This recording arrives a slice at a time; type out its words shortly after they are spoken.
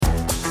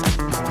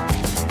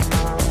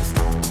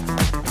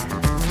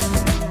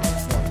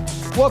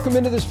welcome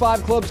into this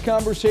Five Clubs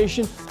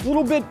conversation. A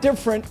little bit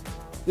different.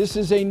 This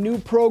is a new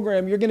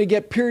program you're going to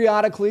get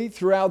periodically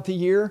throughout the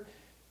year,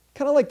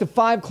 kind of like the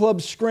Five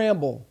Clubs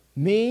Scramble.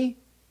 Me,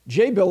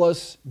 Jay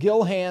Bilas,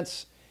 Gil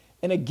Hanse,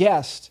 and a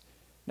guest.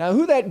 Now,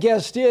 who that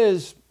guest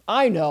is,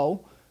 I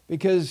know,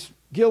 because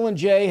Gil and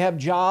Jay have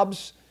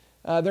jobs.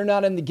 They're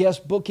not in the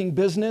guest booking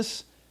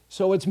business.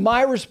 So it's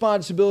my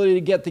responsibility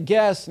to get the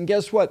guest. And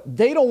guess what?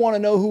 They don't want to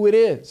know who it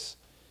is,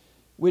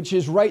 which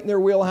is right in their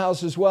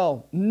wheelhouse as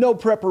well. No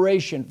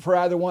preparation for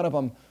either one of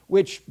them,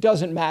 which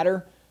doesn't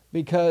matter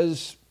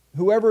because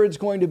whoever it's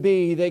going to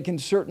be, they can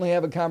certainly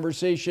have a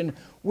conversation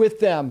with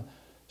them.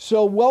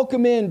 So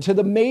welcome into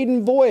the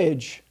maiden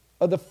voyage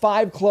of the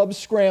Five Clubs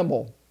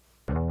Scramble.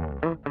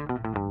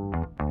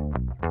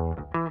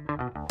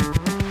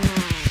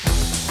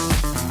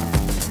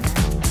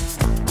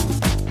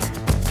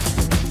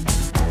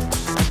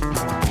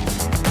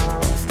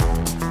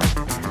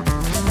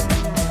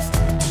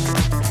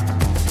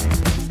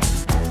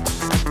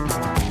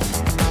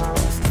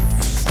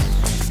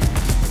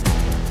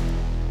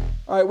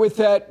 All right, with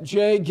that,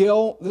 Jay,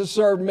 Gil, this is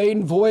our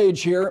maiden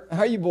voyage here.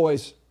 How are you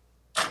boys?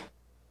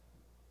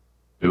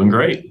 Doing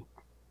great.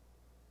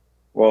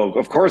 Well,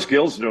 of course,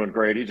 Gil's doing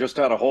great. He just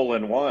had a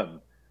hole-in-one,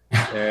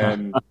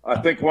 and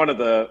I think one of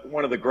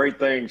the great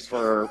things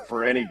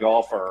for any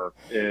golfer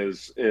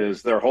is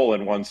their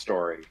hole-in-one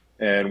story,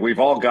 and we've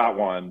all got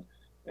one.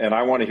 And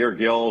I want to hear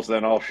Gil's,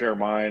 then I'll share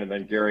mine, and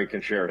then Gary can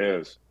share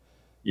his.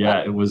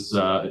 Yeah, it was.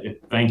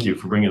 Thank you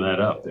for bringing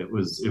that up. It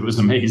was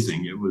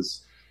amazing. It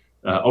was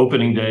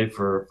opening day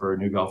for a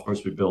new golf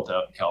course we built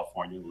out in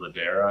California,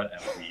 Ladera,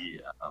 and we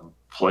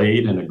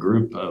played in a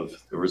group of,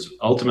 there was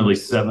ultimately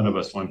 7 of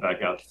us went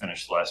back out to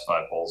finish the last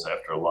 5 holes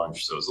after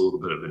lunch. So it was a little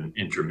bit of an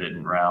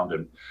intermittent round.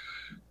 And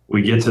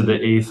we get to the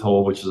 8th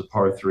hole, which is a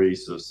par 3.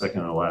 So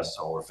second to last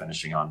hole, we're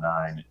finishing on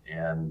 9.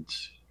 And,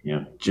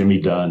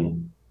 Jimmy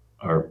Dunn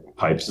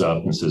pipes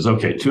up and says,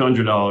 okay,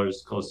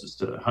 $200 closest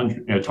to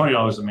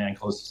 $20 a man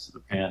closest to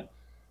the pin.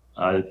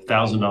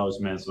 $1,000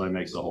 a man, somebody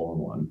makes a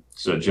hole-in-one.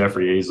 So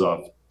Jeffrey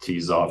Azoff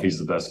tees off. He's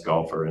the best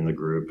golfer in the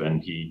group,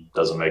 and he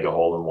doesn't make a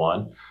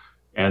hole-in-one.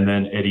 And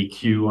then Eddie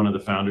Q, one of the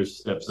founders,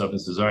 steps up and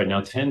says, all right,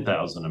 now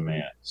 $10,000 a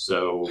man.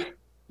 So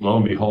lo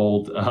and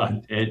behold,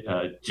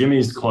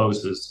 Jimmy's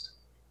closest,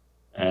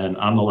 and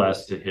I'm the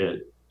last to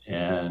hit,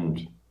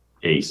 and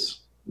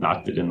ace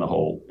knocked it in the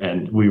hole.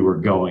 And we were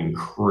going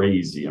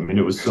crazy. I mean,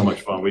 it was so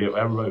much fun.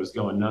 Everybody was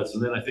going nuts.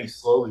 And then I think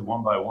slowly,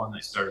 one by one, they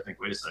started to think,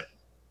 wait a second.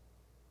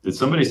 Did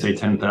somebody say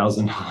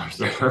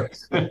 $10,000 at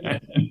first?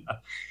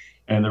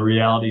 And the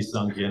reality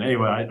sunk in.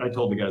 Anyway, I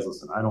told the guys,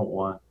 listen, I don't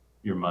want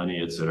your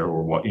money, et cetera,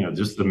 or what,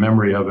 just the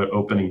memory of it,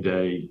 opening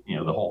day,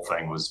 the whole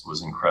thing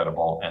was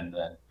incredible. And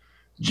then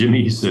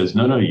Jimmy says,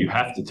 no, you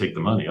have to take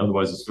the money.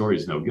 Otherwise the story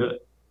is no good.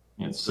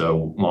 And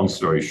so long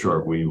story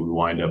short, we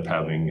wind up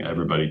having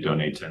everybody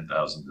donate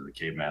 $10,000 to the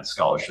Caveman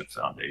Scholarship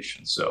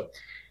Foundation. So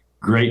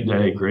great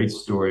day, great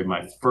story.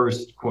 My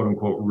first quote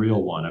unquote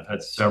real one. I've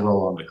had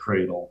several on the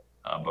cradle.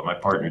 But my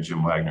partner,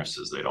 Jim Wagner,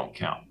 says they don't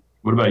count.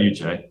 What about you,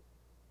 Jay?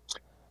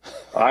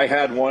 I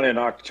had one in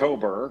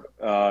October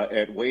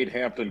at Wade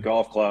Hampton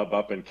Golf Club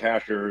up in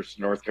Cashiers,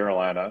 North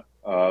Carolina.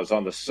 I was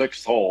on the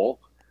 6th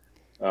hole,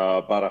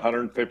 about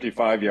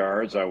 155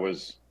 yards. I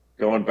was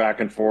going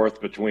back and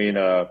forth between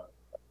a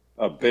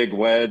big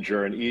wedge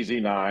or an easy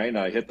 9.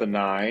 I hit the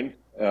 9,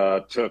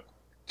 took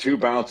 2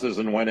 bounces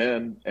and went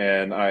in,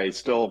 and I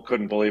still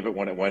couldn't believe it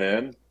when it went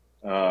in.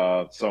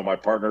 So my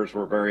partners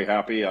were very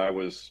happy. I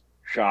was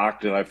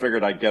shocked, and I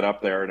figured I'd get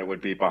up there and it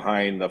would be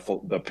behind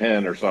the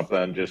pin or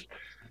something, just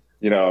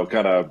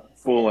kind of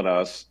fooling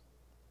us,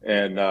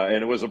 and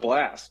it was a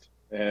blast,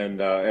 and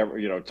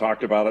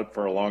talked about it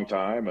for a long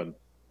time, and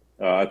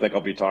I think I'll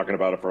be talking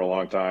about it for a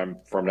long time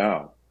from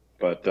now.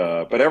 But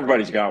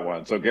everybody's got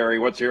one. So Gary,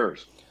 what's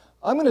yours?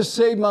 I'm going to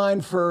save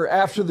mine for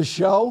after the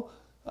show.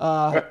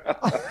 I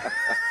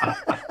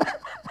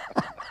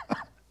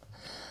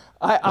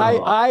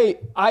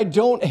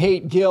don't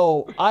hate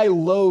Gil. I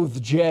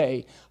loathe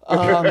Jay.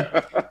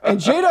 And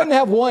Jay doesn't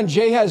have one.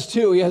 Jay has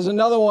 2. He has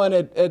another one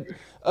at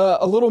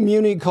a little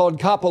muni called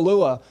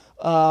Kapalua,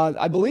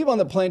 I believe on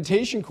the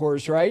Plantation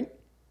course, right?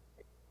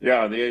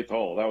 Yeah, on the 8th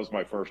hole. That was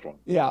my first one.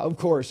 Yeah, of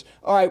course.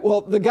 All right.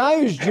 Well, the guy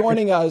who's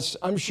joining us,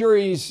 I'm sure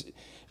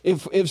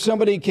if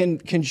somebody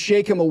can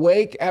shake him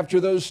awake after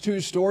those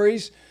 2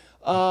 stories,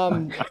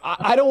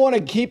 I don't want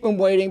to keep him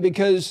waiting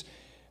because,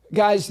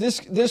 guys,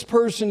 this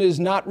person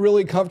is not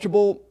really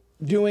comfortable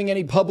doing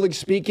any public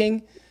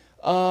speaking.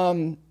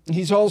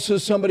 He's also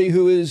somebody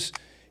who is,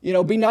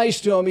 be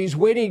nice to him. He's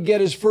waiting to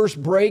get his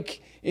first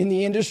break in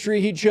the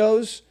industry he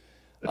chose.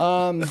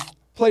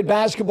 Played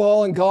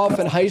basketball and golf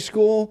in high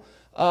school.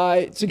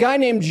 It's a guy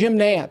named Jim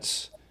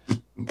Nantz.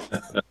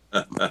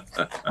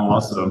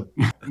 Awesome.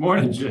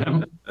 Morning,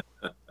 Jim.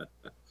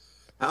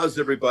 How's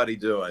everybody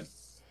doing?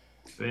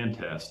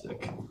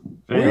 Fantastic.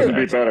 We couldn't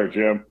be better,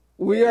 Jim.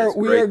 We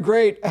are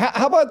great.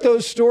 How about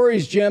those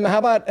stories, Jim? How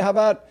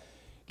about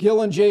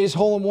Gil and Jay's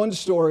hole-in-one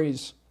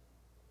stories?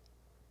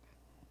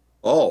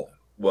 Oh,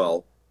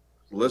 well,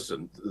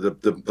 listen,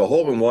 the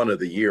hole in one of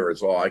the year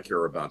is all I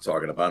care about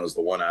talking about is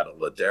the one out of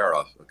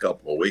Ladera a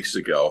couple of weeks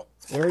ago.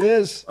 There it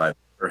is. By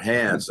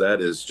Hanse.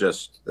 That is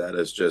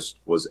just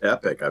was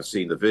epic. I've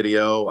seen the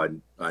video.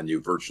 I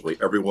knew virtually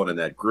everyone in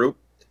that group.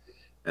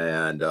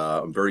 And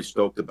I'm very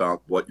stoked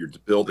about what you're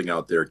building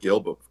out there, Gil.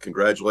 But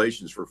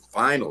congratulations for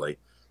finally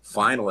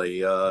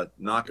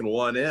knocking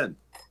one in.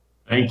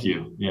 Thank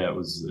you. Yeah, it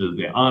was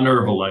the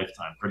honor of a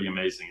lifetime. Pretty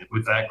amazing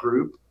with that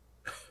group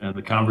and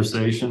the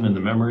conversation and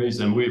the memories.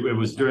 And it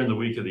was during the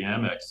week of the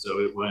Amex, so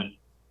it went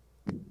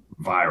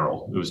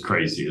viral. It was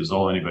crazy. It was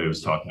all anybody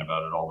was talking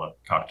about at all the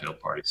cocktail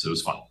parties. So it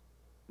was fun.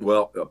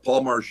 Well,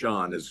 Paul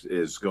Marchand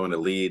is going to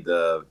lead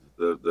the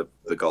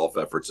golf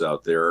efforts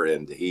out there,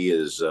 and he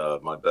is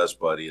my best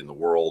buddy in the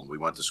world. We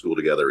went to school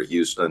together at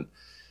Houston.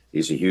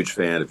 He's a huge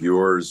fan of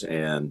yours,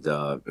 and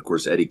of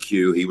course Eddie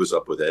Q. He was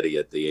up with Eddie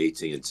at the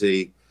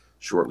AT&T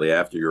shortly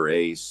after your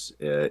ace.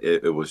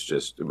 It was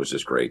just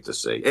great to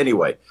see.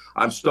 Anyway,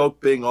 I'm stoked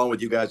being on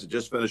with you guys. I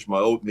just finished my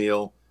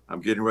oatmeal.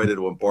 I'm getting ready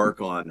to embark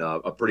on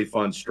a pretty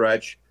fun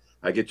stretch.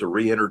 I get to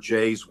re-enter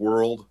Jay's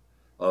world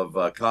of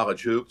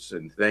college hoops,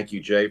 and thank you,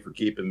 Jay, for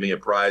keeping me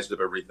apprised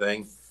of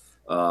everything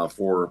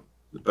for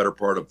the better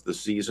part of the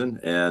season.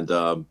 And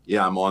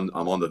I'm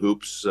on the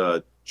hoops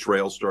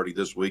trail starting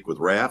this week with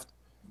Raft,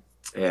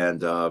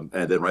 and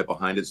then right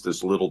behind it's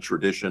this little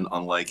tradition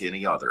unlike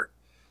any other,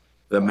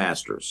 the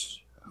Masters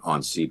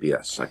on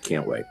CBS. I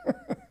can't wait.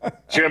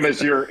 Jim,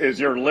 is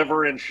your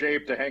liver in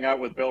shape to hang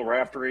out with Bill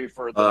Raftery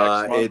for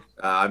the next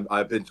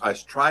month? I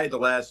tried the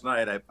last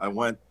night. I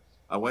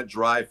went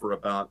dry for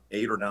about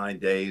 8 or 9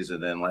 days,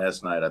 and then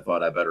last night I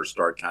thought I better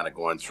start kind of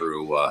going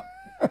through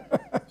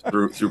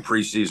through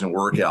preseason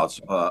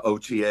workouts,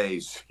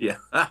 OTAs. Yeah,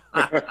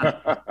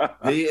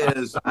 he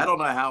is. I don't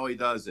know how he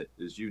does it,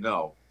 as you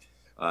know.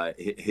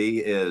 He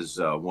is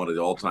one of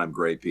the all-time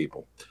great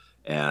people,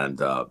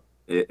 and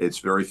it's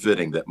very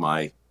fitting that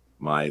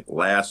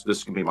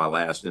this can be my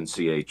last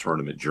NCAA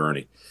tournament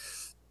journey.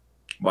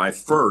 My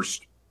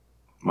first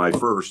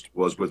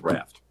was with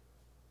Raft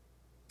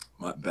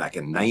back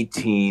in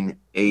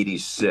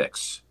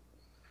 1986.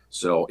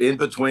 So in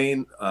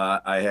between,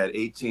 I had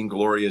 18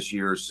 glorious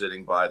years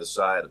sitting by the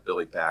side of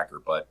Billy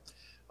Packer, but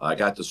I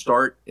got to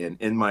start and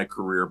end my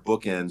career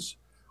bookends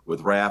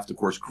with Raft. Of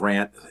course,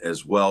 Grant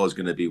as well is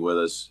going to be with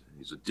us.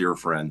 He's a dear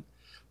friend.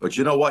 But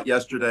you know what?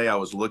 Yesterday I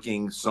was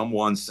looking,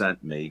 someone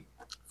sent me,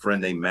 a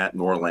friend named Matt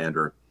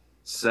Norlander,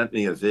 sent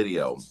me a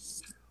video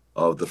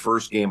of the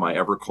first game I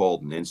ever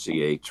called an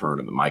NCAA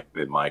tournament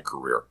in my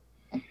career.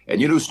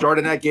 And you know who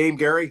started that game,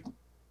 Gary?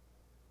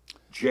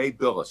 Jay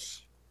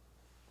Bilas.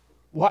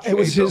 Well, it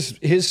was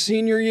his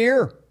senior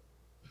year.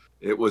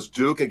 It was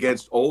Duke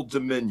against Old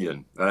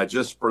Dominion. And I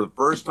just, for the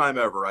first time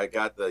ever, I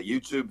got the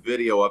YouTube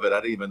video of it.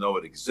 I didn't even know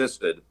it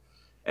existed.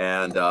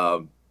 And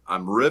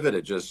I'm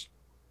riveted just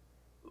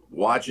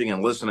watching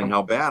and listening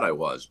how bad I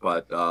was.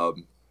 But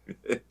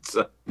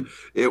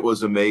it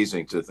was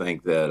amazing to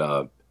think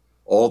that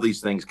all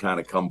these things kind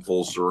of come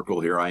full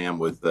circle. Here I am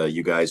with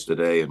you guys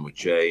today and with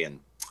Jay. And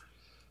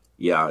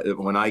yeah,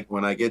 when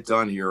I get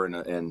done here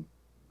in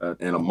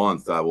a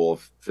month, I will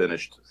have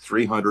finished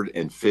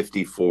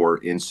 354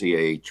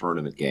 NCAA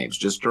tournament games,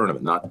 just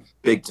tournament, not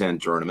Big Ten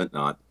tournament,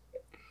 not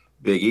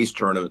Big East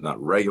tournament,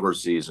 not regular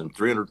season,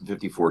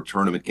 354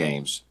 tournament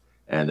games.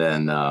 And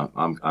then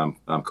I'm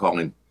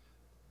calling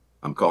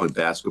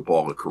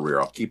basketball a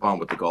career. I'll keep on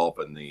with the golf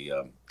and the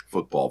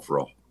football for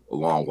a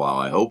long while,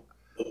 I hope,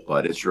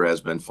 but it sure has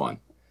been fun.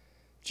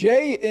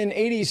 Jay in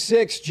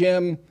 '86,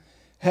 Jim,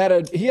 had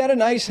a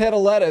nice head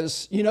of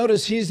lettuce. You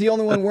notice he's the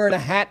only one wearing a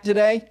hat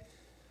today?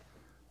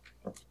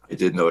 I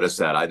did notice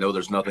that. I know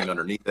there's nothing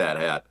underneath that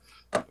hat.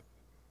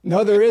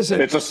 No, there isn't.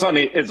 It's a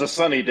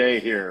sunny day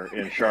here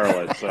in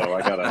Charlotte, so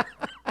I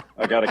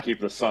gotta keep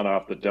the sun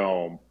off the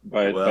dome.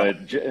 But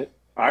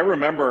I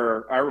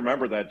remember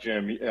that,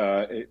 Jim.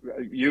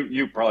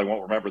 You probably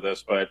won't remember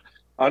this, but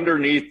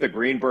underneath the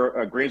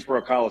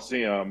Greensboro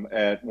Coliseum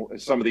at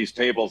some of these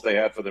tables they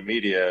had for the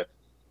media,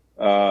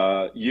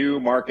 you,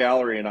 Mark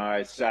Allery, and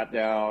I sat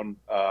down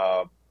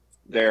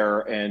there,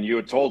 and you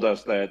had told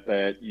us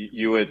that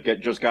you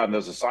had just gotten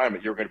this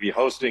assignment. You were going to be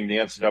hosting the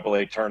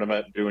NCAA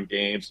tournament, doing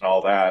games and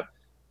all that.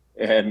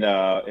 And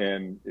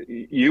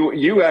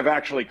you have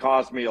actually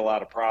caused me a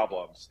lot of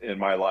problems in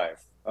my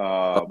life.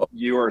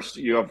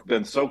 You have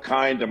been so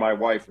kind to my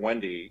wife,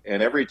 Wendy,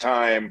 and every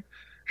time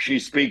she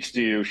speaks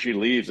to you, she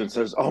leaves and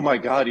says, "Oh my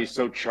God, he's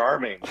so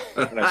charming."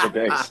 And I said,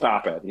 "Hey,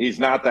 stop it. He's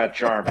not that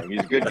charming.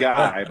 He's a good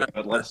guy,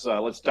 but let's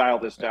dial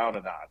this down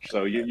a notch."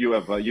 So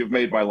you've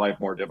made my life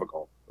more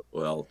difficult.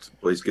 Well,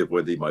 please give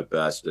Wendy my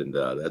best, and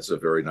that's a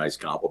very nice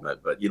compliment.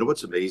 But you know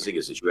what's amazing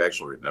is that you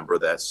actually remember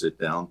that sit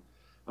down.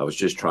 I was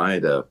just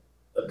trying to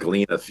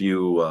glean a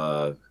few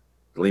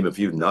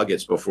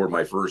nuggets before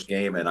my first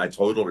game, and I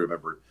totally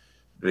remember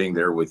being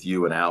there with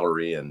you and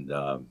Allery. And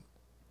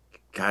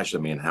gosh, I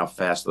mean, how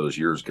fast those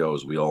years go,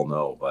 as we all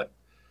know. But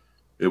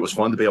it was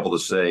fun to be able to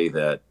say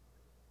that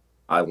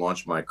I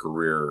launched my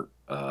career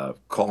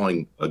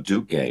calling a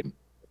Duke game,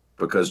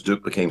 because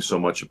Duke became so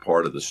much a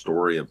part of the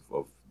story of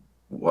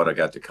what I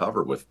got to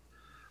cover with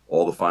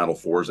all the Final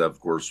Fours. That, of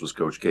course, was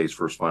Coach K's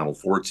first Final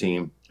Four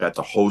team. Got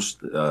to host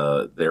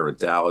there in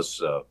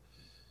Dallas,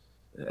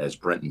 as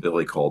Brent and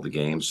Billy called the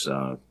games,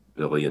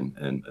 Billy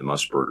and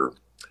Musburger.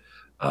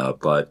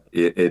 But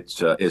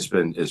it's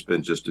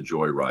been just a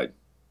joyride.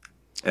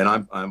 And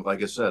I'm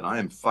like I said, I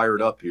am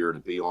fired up here to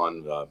be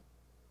on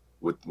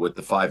with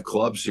the 5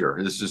 clubs here.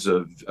 This is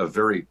a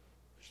very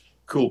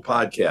cool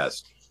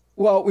podcast.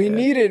 Well, we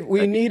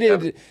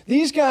needed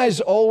these guys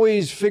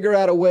always figure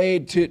out a way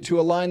to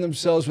align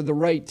themselves with the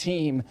right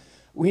team.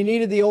 We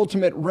needed the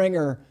ultimate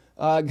ringer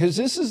because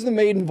this is the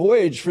maiden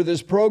voyage for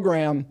this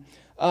program.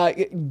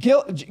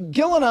 Gil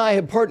and I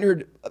have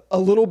partnered a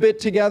little bit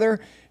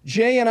together.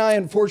 Jay and I,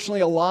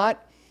 unfortunately, a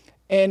lot.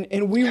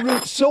 And we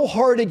root so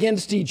hard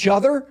against each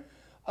other.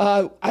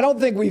 I don't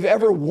think we've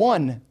ever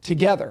won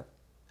together.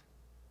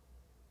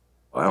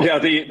 Wow. Yeah,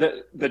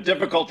 the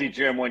difficulty,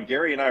 Jim, when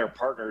Gary and I are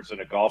partners in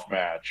a golf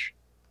match,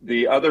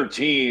 the other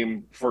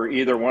team for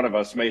either one of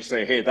us may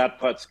say, "Hey, that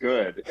putt's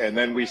good," and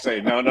then we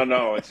say, "No,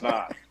 it's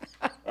not,"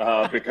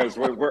 because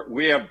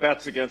we have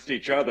bets against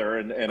each other,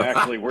 and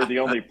actually we're the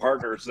only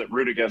partners that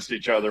root against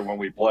each other when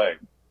we play.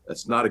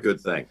 That's not a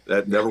good thing.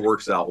 That never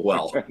works out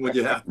well when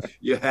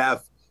you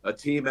have a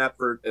team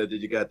effort and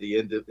you got the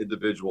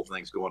individual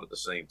things going at the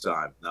same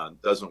time. No,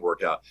 it doesn't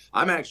work out.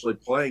 I'm actually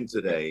playing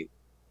today.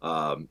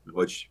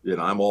 Which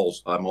I'm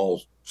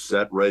all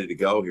set, ready to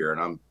go here,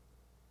 and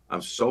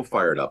I'm so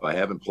fired up. I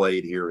haven't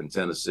played here in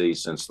Tennessee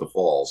since the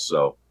fall,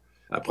 so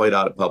I played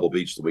out at Pebble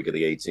Beach the week of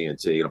the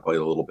AT&T, and I played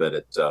a little bit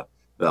at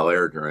Bel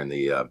Air during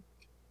the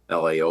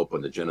LA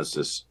Open, the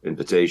Genesis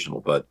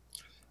Invitational. But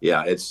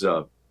yeah, it's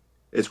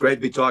great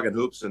to be talking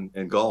hoops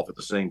and golf at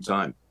the same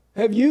time.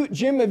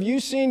 Jim? Have you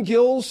seen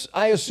Gil's?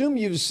 I assume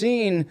you've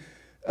seen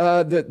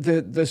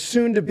the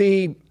soon to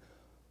be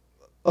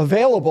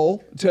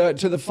available to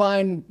the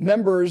fine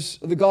members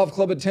of the Golf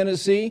Club of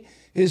Tennessee,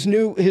 his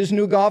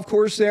new golf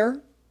course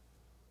there?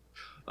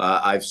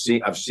 I've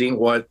seen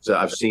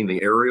the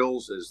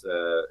aerials as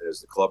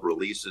the club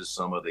releases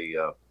some of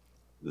the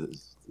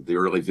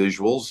early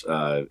visuals.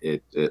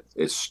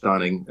 It's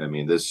stunning. I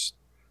mean,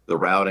 the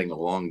routing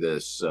along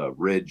this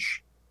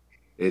ridge,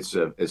 it's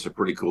a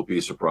pretty cool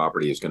piece of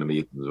property. It's going to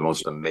be the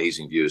most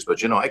amazing views.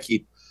 But I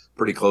keep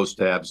pretty close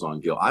tabs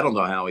on Gil. I don't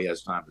know how he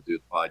has time to do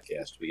the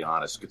podcast, to be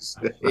honest, because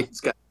he's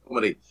got so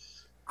many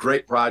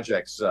great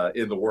projects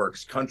in the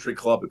works. Country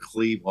Club of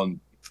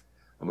Cleveland,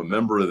 I'm a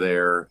member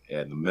there,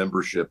 and the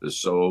membership is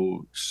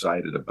so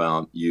excited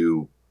about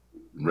you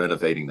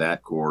renovating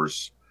that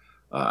course.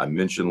 I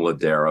mentioned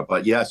Ladera,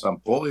 but yes, I'm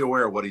fully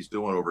aware of what he's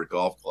doing over at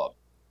Golf Club.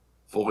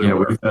 Fully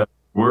aware.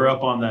 We're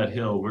up on that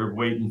hill. We're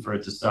waiting for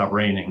it to stop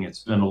raining. It's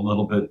been a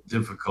little bit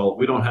difficult.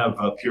 We don't have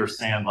pure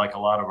sand like a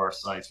lot of our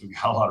sites. We've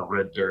got a lot of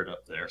red dirt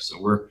up there,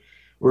 so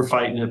we're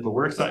fighting it, but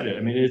we're excited.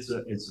 I mean, it's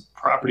a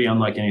property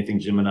unlike anything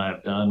Jim and I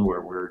have done,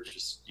 where we're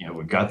just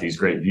we've got these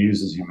great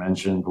views, as you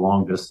mentioned,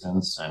 long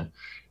distance,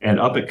 and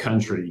up at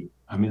Country.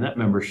 I mean, that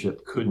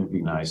membership couldn't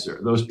be nicer.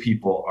 Those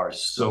people are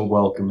so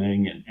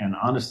welcoming, and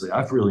honestly,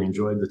 I've really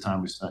enjoyed the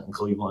time we spent in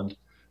Cleveland.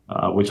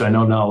 Which I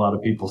know not a lot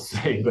of people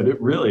say, but it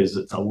really is.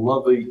 It's a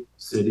lovely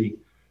city,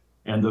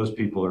 and those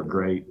people are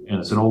great. And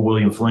it's an old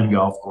William Flynn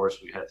golf course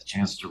we had the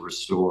chance to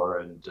restore,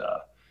 and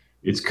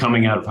it's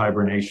coming out of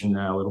hibernation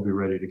now. It'll be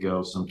ready to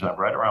go sometime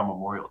right around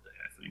Memorial Day,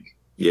 I think.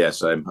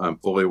 Yes, I'm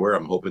fully aware.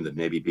 I'm hoping to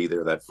maybe be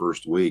there that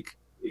first week.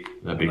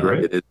 That'd be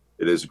great. It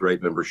is a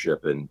great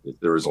membership, and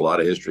there is a lot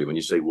of history. When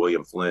you say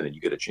William Flynn and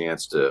you get a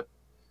chance to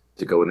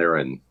go in there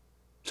and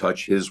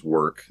touch his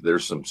work,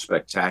 there's some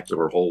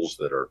spectacular holes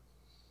that are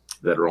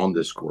on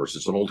this course.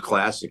 It's an old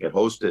classic. It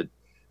hosted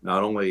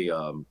not only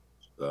a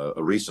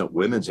recent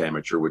women's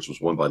amateur, which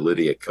was won by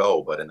Lydia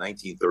Ko, but in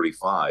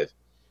 1935,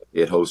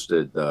 it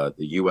hosted the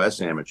U.S.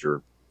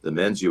 amateur, the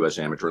men's U.S.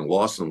 amateur, and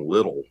Lawson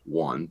Little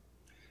won,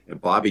 and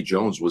Bobby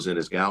Jones was in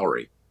his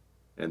gallery.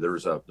 And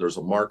there's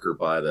a marker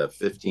by the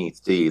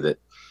 15th tee that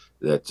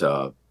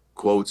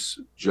quotes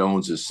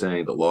Jones as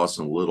saying that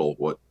Lawson Little,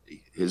 what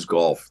his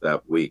golf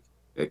that week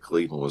at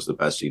Cleveland was the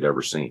best he'd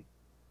ever seen.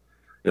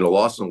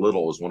 Lawson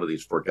Little is one of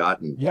these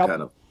forgotten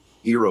kind of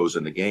heroes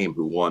in the game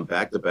who won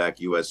back-to-back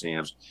U.S.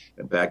 AMs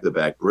and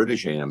back-to-back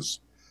British AMs.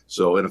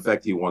 So, in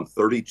effect, he won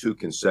 32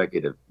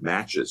 consecutive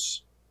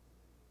matches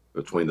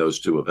between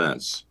those two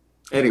events.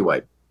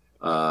 Anyway,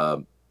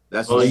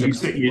 that's the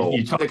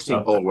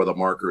 16th hole where the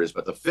marker is,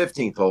 but the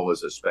 15th hole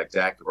is a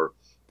spectacular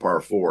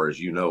par 4, as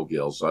you know,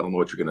 Gil. So I don't know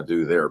what you're going to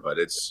do there, but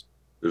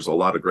there's a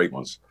lot of great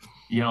ones.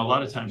 A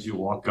lot of times you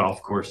walk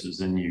golf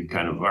courses and you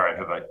kind of, all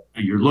right,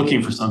 you're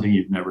looking for something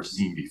you've never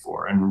seen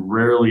before. And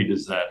rarely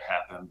does that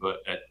happen.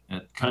 But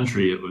at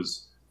Country, it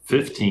was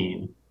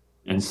 15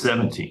 and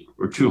 17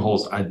 were 2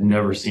 holes I'd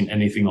never seen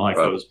anything like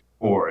those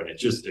before. And it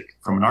just,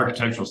 from an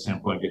architectural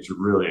standpoint, gets you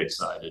really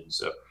excited. And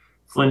so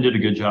Flynn did a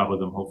good job with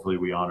them. Hopefully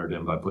we honored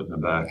him by putting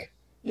them back.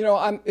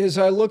 As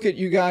I look at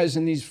you guys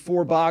in these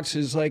 4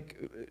 boxes, like,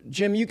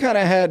 Jim, you kind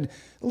of had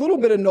a little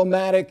bit of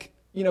nomadic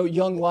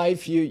young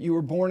life. You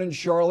were born in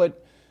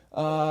Charlotte,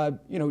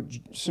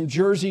 Some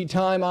Jersey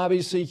time,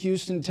 obviously,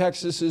 Houston,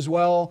 Texas as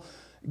well.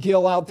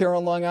 Gil out there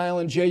on Long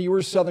Island. Jay, you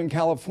were Southern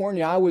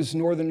California. I was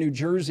Northern New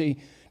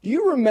Jersey. Do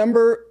you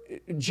remember,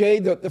 Jay,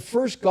 the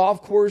first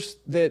golf course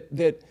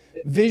that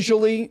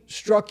visually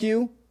struck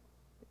you?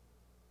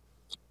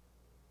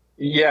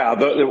 Yeah,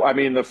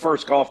 the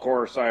first golf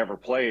course I ever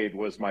played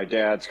was my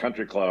dad's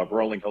country club,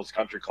 Rolling Hills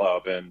Country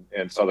Club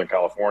in Southern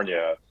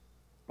California.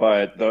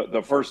 But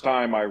the first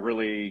time I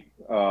really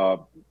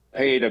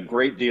paid a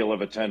great deal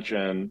of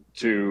attention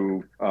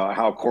to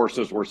how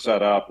courses were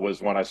set up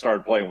was when I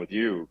started playing with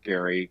you,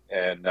 Gary,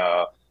 and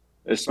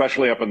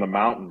especially up in the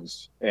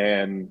mountains.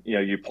 And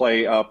you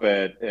play up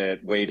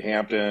at Wade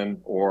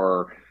Hampton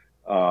or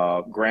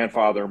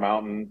Grandfather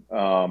Mountain,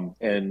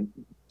 and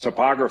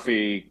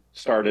topography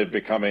started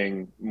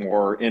becoming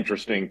more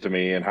interesting to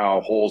me and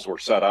how holes were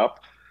set up.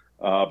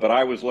 But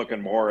I was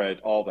looking more at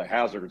all the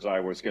hazards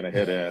I was going to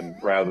hit in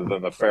rather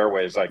than the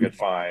fairways I could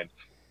find.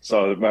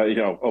 So,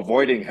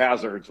 avoiding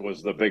hazards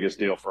was the biggest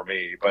deal for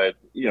me. But,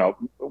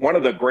 one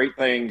of the great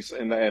things,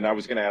 and I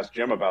was going to ask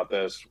Jim about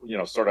this,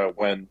 sort of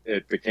when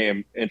it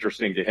became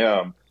interesting to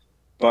him,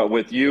 but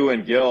with you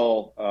and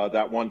Gil,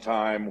 that one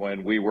time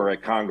when we were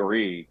at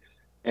Congaree,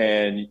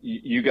 and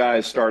you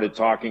guys started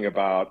talking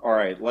about, all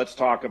right, let's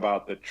talk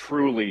about the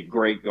truly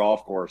great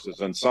golf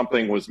courses. And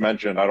something was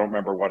mentioned, I don't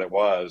remember what it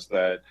was,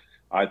 that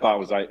I thought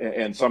was,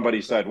 and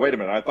somebody said, wait a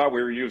minute, I thought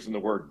we were using the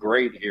word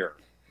great here,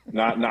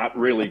 not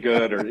really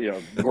good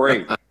or,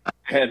 great.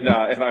 And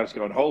I was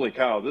going, holy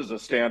cow, this is a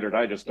standard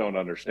I just don't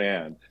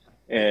understand.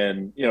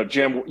 And,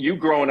 Jim, you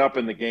growing up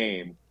in the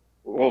game,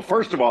 well,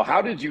 first of all,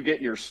 how did you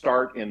get your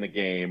start in the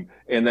game?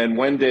 And then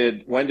when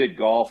did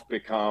golf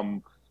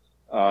become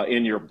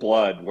in your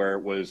blood, where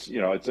it was,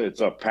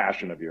 it's a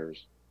passion of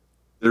yours?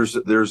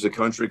 There's a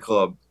country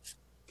club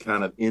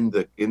kind of in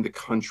the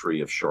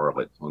country of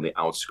Charlotte on the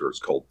outskirts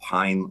called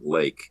Pine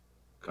Lake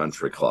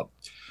Country Club.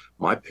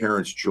 My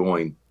parents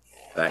joined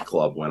that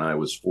club when I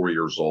was 4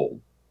 years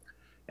old.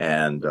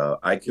 And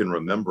I can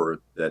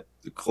remember that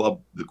the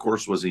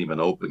course wasn't even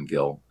open,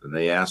 Gil. And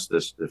they asked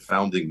the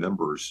founding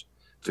members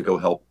to go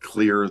help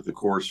clear the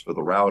course for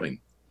the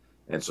routing.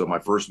 And so my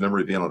first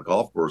memory of being on a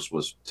golf course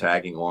was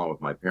tagging along with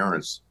my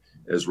parents,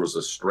 as was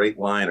a straight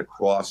line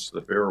across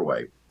the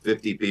fairway,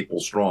 50 people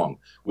strong,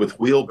 with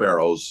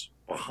wheelbarrows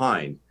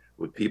behind,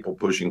 with people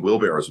pushing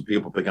wheelbarrows and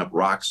people picking up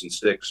rocks and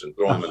sticks and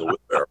throwing them in the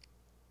wheelbarrow.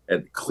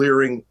 And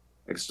clearing,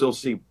 I can still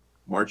see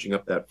marching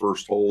up that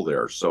first hole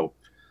there. So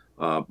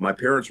my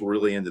parents were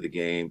really into the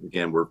game.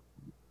 Again,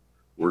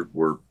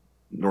 we're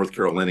North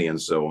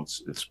Carolinians, so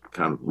it's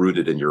kind of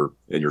rooted in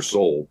your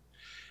soul.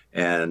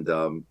 And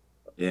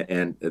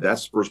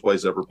that's the first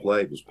place I ever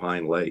played was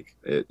Pine Lake.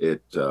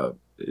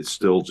 It's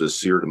still just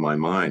seared in my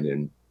mind,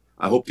 and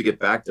I hope to get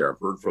back there. I've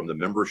heard from the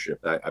membership.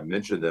 I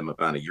mentioned them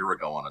about a year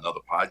ago on another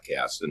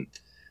podcast, and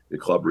the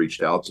club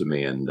reached out to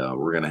me, and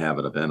we're going to have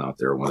an event out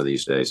there one of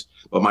these days.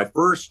 But my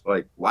first,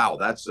 wow,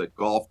 that's a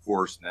golf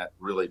course, and that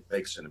really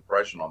makes an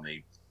impression on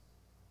me,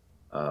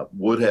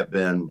 would have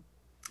been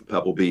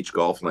Pebble Beach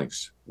Golf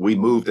Links. We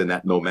moved in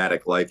that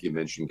nomadic life you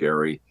mentioned,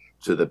 Gary,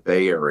 to the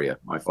Bay Area.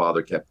 My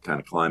father kept kind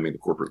of climbing the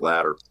corporate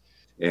ladder,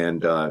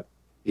 and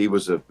he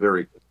was a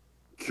very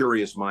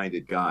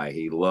curious-minded guy.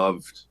 He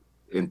loved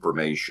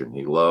information.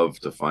 He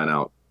loved to find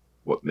out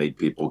what made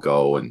people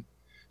go and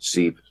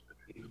see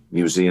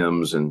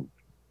museums and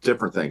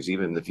different things.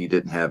 Even if he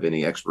didn't have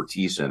any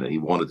expertise in it, he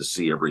wanted to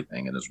see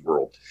everything in his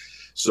world.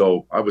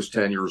 So I was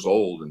 10 years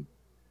old, and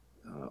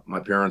my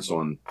parents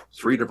on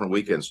 3 different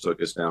weekends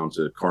took us down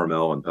to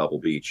Carmel and Pebble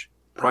Beach,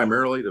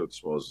 primarily to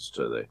expose us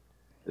to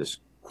this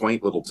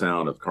quaint little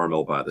town of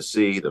Carmel by the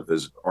Sea, to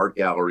visit art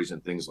galleries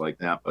and things like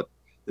that. But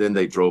then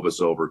they drove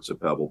us over to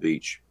Pebble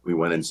Beach. We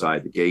went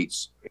inside the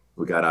gates.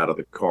 We got out of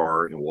the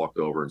car and walked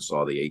over and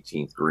saw the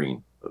 18th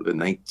green of the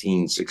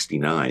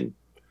 1969.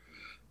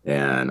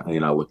 And,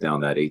 I looked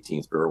down that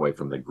 18th fairway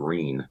from the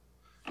green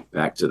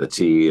back to the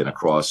tee and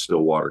across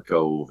Stillwater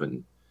Cove,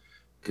 and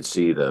could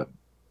see the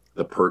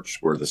perch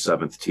where the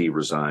 7th tee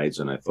resides.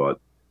 And I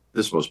thought,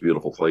 this is the most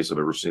beautiful place I've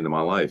ever seen in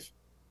my life.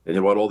 And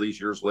you know what? All these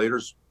years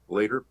later,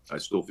 I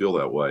still feel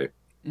that way.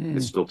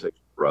 It still takes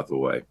breath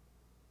away.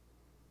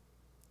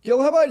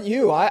 Gil, how about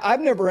you?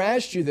 I've never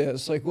asked you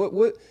this. Like, what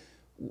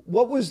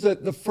was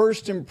the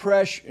first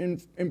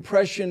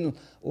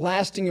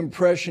lasting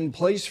impression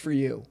place for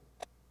you?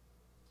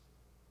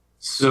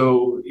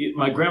 So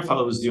my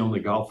grandfather was the only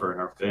golfer in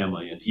our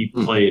family, and he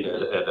played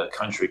at a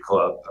country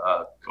club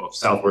called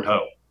Southward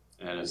Ho,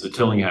 and it's a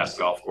Tillinghast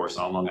golf course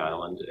on Long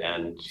Island.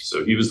 And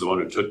so he was the one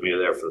who took me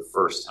there for the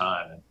first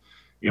time. And,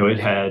 it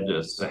had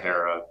a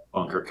Sahara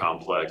bunker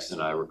complex,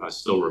 and I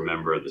still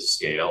remember the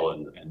scale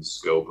and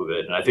scope of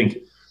it. And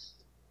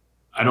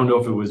I don't know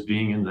if it was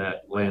being in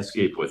that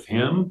landscape with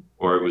him,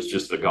 or it was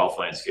just the golf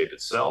landscape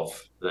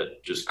itself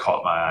that just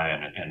caught my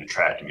eye and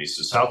attracted me.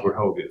 So Southward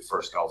Ho would be the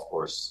first golf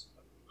course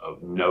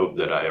of note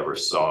that I ever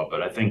saw.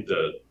 But I think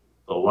the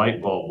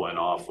light bulb went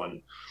off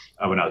when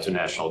I went out to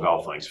National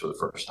Golf Links for the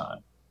first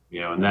time.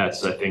 And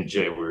that's, I think,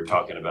 Jay, we were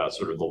talking about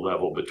sort of the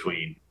level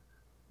between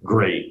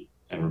great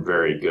and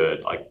very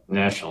good. Like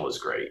National is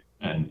great.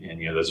 And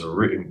you know, there's a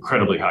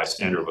incredibly high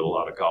standard with a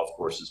lot of golf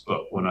courses.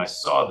 But when I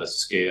saw the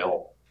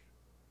scale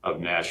of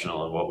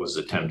National and what was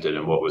attempted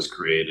and what was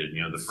created,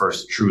 you know, the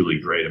first truly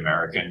great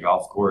American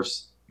golf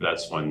course,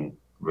 that's when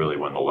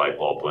the light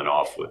bulb went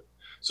off with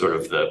sort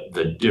of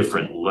the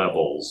different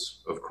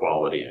levels of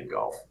quality in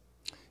golf.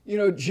 You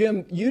know,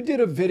 Jim, you did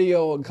a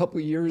video a couple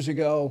of years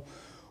ago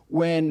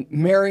when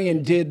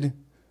Marion did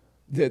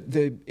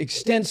the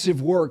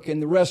extensive work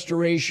and the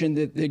restoration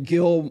that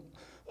Gil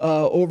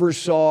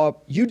oversaw.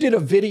 You did a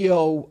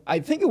video, I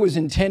think it was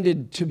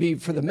intended to be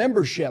for the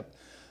membership,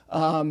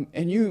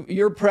 and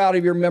you're proud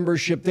of your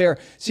membership there.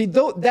 See,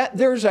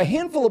 there's a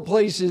handful of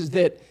places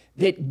that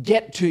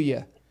get to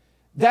you.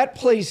 That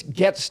place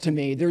gets to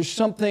me. There's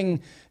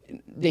something,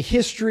 the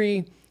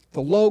history,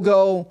 the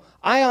logo.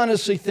 I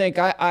honestly think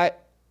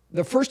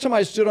the first time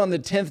I stood on the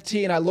 10th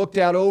tee and I looked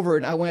out over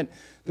it and I went,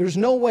 there's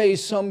no way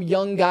some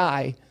young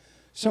guy,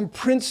 some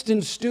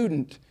Princeton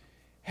student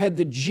had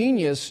the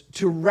genius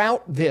to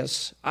route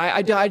this.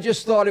 I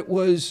just thought it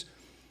was,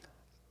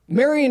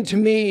 Marion to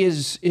me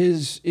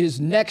is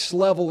next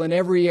level in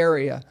every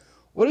area.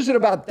 What is it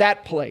about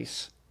that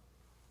place?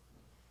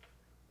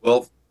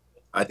 Well,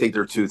 I think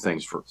there are two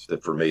things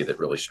for me that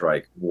really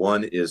strike.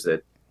 One is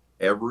that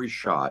every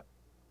shot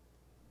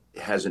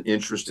has an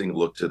interesting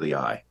look to the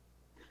eye.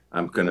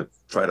 I'm going to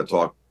try to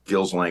talk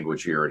Gil's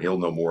language here, and he'll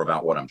know more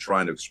about what I'm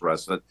trying to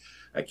express. That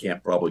I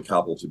can't probably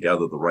cobble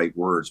together the right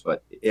words,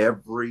 but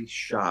every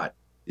shot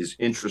is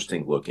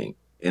interesting looking,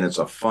 and it's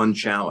a fun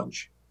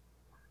challenge.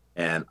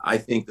 And I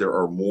think there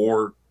are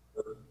more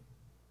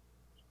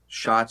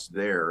shots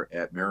there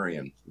at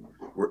Marion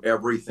where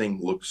everything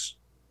looks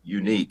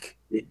unique,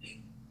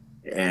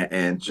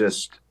 and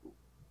just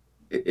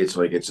it's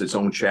like it's its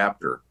own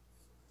chapter.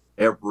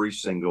 Every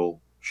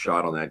single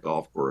shot on that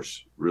golf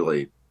course,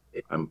 really,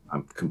 I'm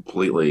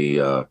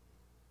completely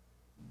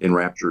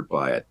enraptured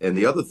by it. And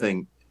the other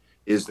thing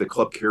is the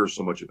club cares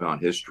so much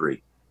about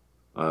history.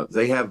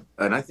 They have,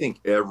 and I think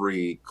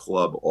every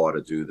club ought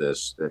to do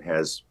this that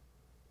has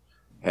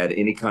had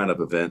any kind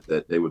of event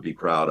that they would be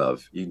proud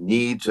of. You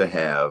need to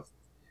have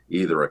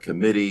either a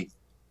committee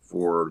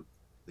for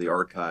the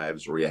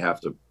archives, or you have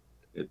to,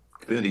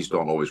 committees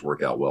don't always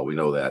work out well. We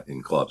know that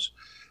in clubs,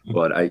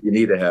 but you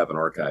need to have an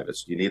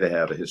archivist. You need to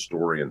have a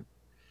historian.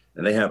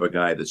 And they have a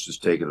guy that's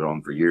just taken it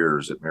on for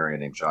years at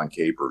Marion named John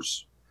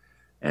Capers.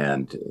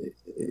 And,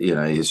 you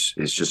know, it's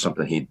just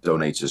something, he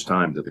donates his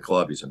time to the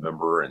club. He's a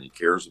member and he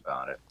cares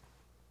about it.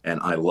 And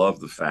I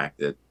love the fact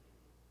that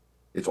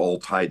it's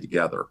all tied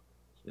together.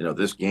 You know,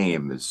 this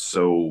game is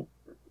so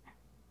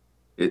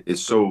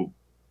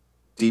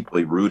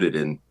deeply rooted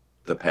in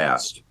the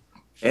past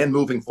and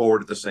moving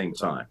forward at the same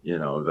time, you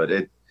know,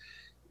 but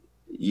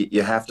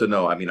you have to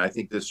know. I mean, I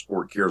think this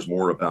sport cares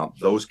more about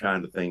those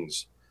kind of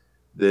things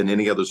than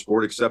any other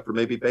sport, except for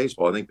maybe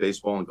baseball. I think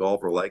baseball and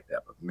golf are like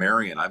that. But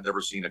Marion, I've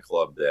never seen a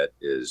club that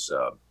is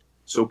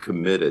so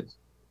committed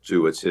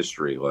to its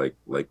history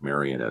like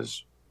Marion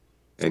is.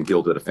 And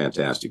Gil did a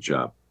fantastic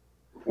job.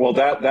 Well,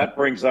 that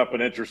brings up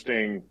an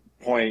interesting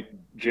point,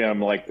 Jim,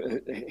 like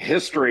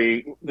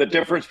history, the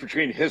difference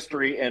between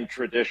history and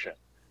tradition.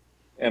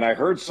 And I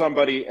heard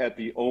somebody at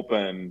the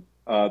Open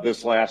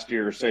this last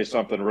year say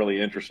something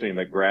really interesting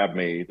that grabbed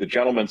me. The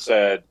gentleman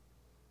said,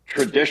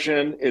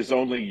 tradition is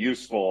only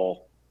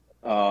useful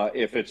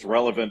if it's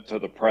relevant to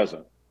the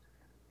present.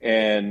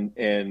 And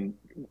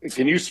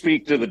can you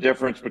speak to the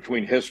difference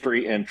between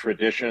history and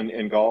tradition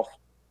in golf?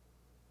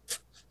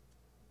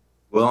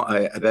 Well,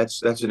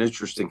 that's an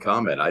interesting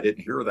comment. I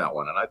didn't hear that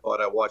one, and I thought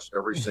I watched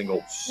every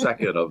single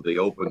second of the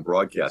Open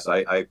broadcast.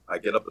 I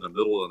get up in the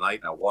middle of the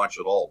night and I watch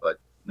it all. But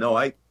no,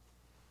 I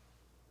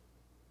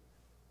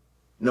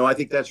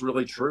think that's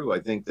really true. I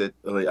think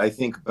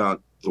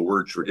about the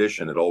word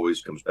tradition. It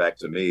always comes back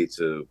to me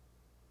to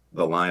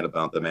the line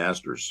about the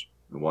Masters,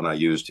 the one I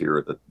used here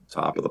at the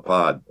top of the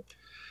pod,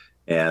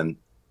 and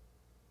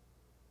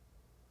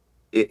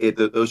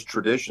those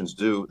traditions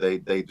do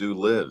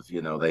live.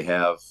 You know, they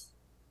have.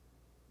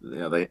 You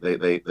know,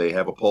 they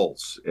have a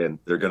pulse, and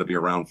they're going to be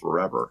around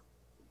forever.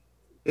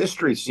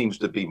 History seems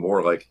to be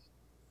more like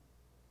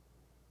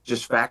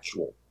just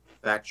factual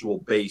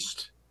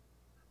based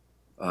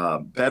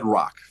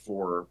bedrock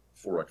for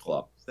a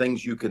club.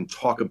 Things you can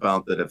talk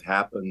about that have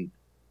happened,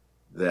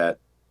 that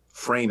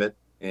frame it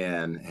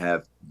and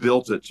have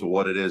built it to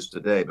what it is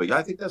today. But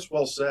I think that's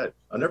well said.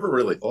 I never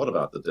really thought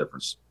about the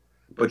difference.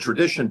 But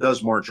tradition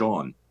does march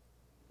on,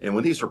 and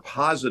when these are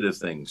positive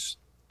things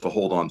to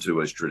hold on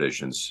to as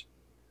traditions,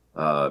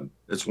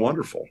 it's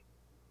wonderful.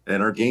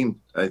 And our game,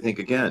 I think,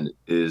 again,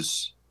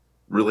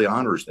 really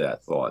honors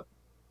that thought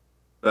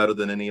better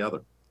than any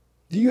other.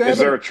 Is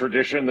there a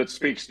tradition that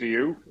speaks to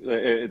you?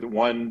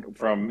 One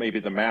from maybe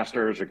the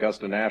Masters,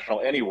 Augusta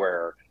National,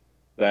 anywhere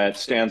that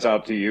stands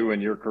out to you in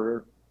your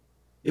career?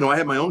 You know, I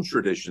have my own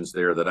traditions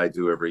there that I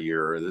do every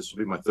year. This will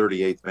be my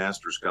 38th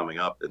Masters coming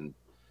up, and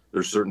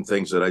there's certain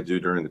things that I do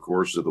during the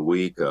course of the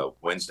week.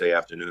 Wednesday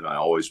afternoon, I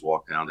always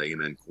walk down to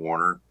Amen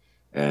Corner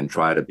and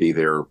try to be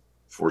there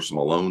for some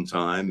alone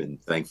time.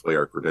 And thankfully,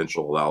 our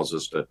credential allows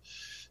us to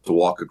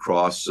walk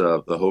across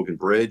the Hogan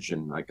Bridge,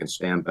 and I can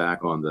stand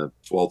back on the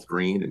 12th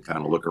green and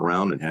kind of look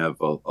around and have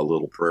a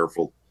little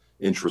prayerful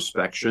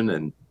introspection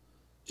and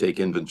take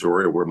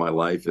inventory of where my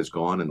life has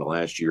gone in the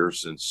last year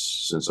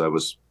since I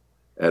was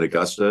at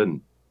Augusta.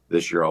 And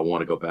this year I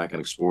want to go back and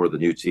explore the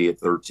new tee at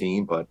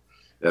 13, but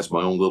that's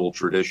my own little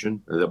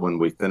tradition that when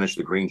we finish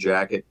the green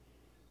jacket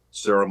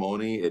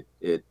ceremony,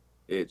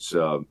 it's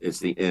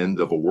the end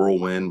of a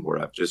whirlwind where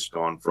I've just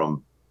gone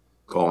from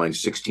calling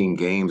 16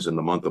 games in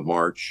the month of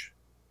March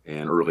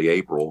and early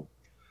April,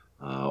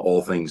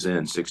 all things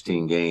in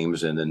 16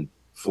 games, and then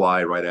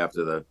fly right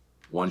after the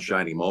One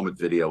Shiny Moment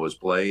video was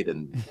played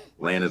and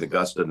landed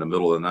Augusta in the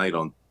middle of the night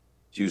on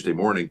Tuesday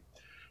morning.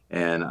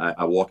 And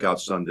I walk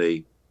out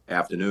Sunday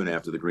afternoon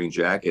after the green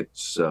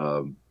jackets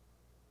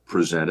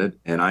presented,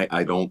 and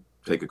I don't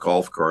take a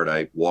golf cart.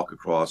 I walk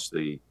across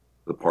the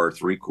par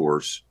 3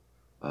 course.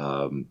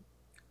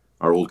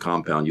 Our old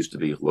compound used to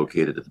be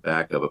located at the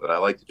back of it, but I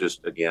like to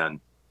just,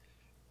 again,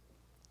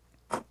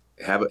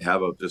 have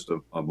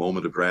a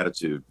moment of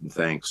gratitude and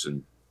thanks,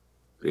 and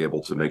be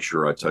able to make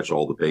sure I touch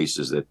all the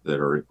bases that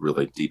are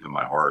really deep in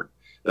my heart.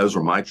 Those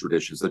are my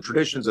traditions. The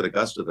traditions at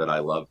Augusta that I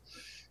love.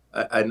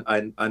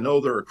 I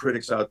know there are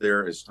critics out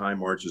there as time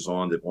marches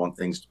on that want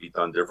things to be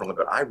done differently,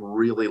 but I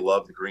really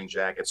love the green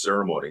jacket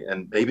ceremony.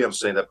 And maybe I'm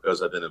saying that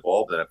because I've been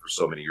involved in it for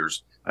so many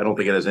years. I don't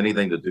think it has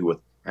anything to do with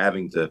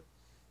having the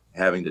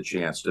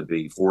chance to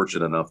be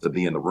fortunate enough to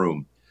be in the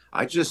room.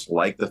 I just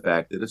like the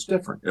fact that it's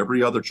different.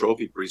 Every other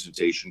trophy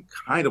presentation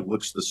kind of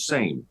looks the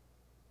same.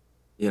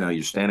 You know,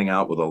 you're standing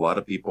out with a lot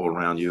of people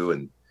around you,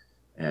 and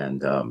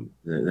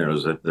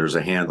there's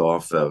a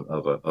handoff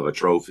of a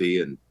trophy,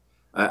 and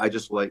I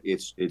just like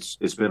it's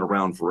been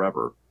around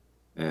forever,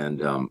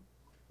 and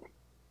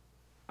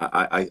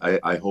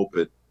I hope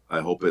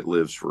it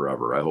lives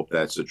forever. I hope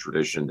that's a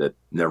tradition that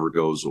never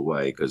goes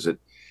away, because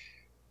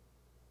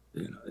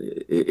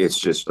it's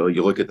just,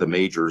 you look at the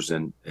majors,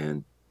 and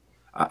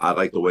I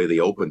like the way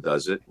the Open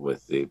does it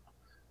with the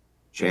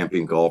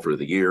champion golfer of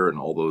the year and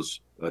all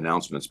those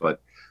announcements,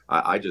 but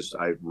I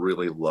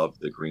really love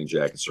the green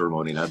jacket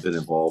ceremony, and I've been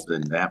involved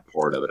in that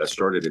part of it. I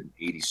started in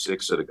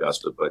 '86 at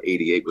Augusta, but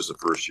 '88 was the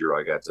first year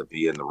I got to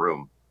be in the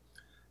room,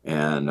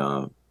 and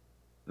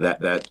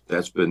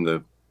that's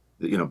been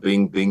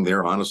being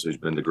there, honestly, has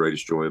been the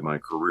greatest joy of my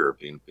career,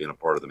 being a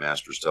part of the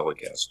Masters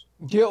telecast.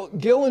 Gil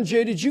and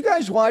Jay, did you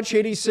guys watch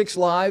 '86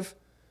 live?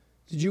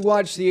 Did you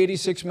watch the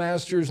 '86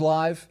 Masters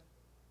live?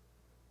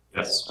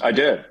 Yes, I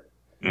did.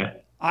 Yeah,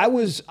 I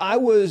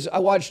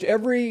watched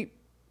every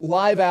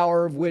live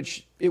hour, of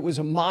which it was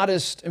a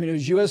modest. I mean, it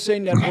was USA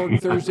Network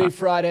Thursday,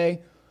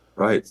 Friday.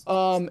 Right.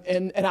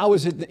 And I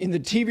was in the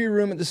TV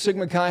room at the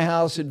Sigma Chi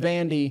House at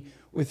Vandy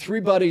with 3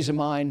 buddies of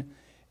mine,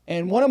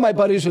 and one of my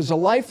buddies was a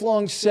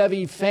lifelong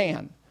Seve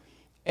fan,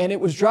 and it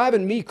was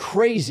driving me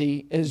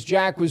crazy as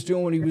Jack was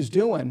doing what he was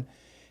doing.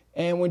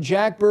 And when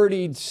Jack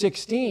birdied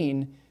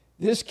 16,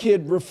 this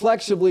kid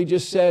reflexively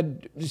just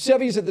said,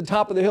 "Seve's at the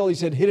top of the hill." He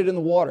said, "Hit it in the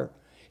water."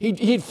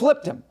 He'd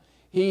flipped him.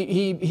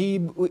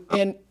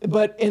 And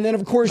then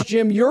of course,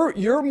 Jim,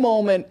 your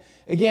moment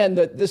again,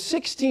 the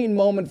 16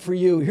 moment for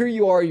you. Here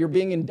you are, you're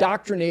being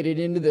indoctrinated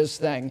into this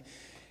thing,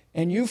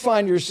 and you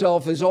find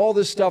yourself, as all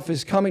this stuff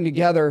is coming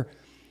together.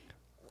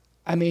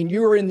 I mean,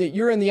 you're in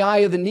the eye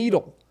of the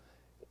needle,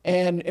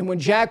 and when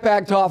Jack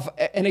backed off,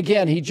 and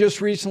again, he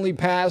just recently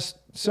passed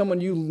someone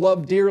you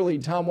love dearly,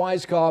 Tom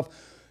Weiskopf.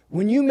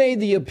 When you made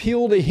the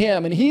appeal to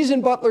him, and he's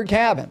in Butler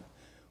Cabin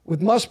with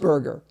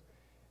Musburger.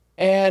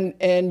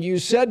 And you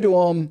said to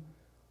him,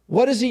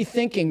 "What is he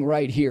thinking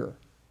right here?"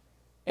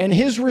 And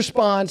his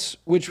response,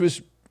 which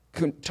was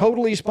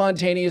totally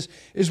spontaneous,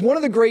 is one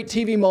of the great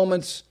TV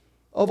moments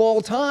of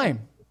all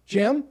time.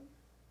 Jim?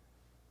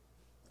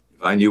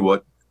 If I knew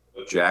what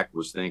Jack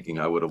was thinking,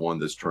 I would have won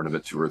this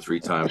tournament 2 or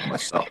 3 times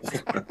myself.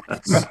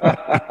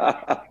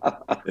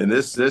 And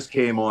this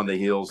came on the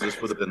heels. This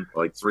would have been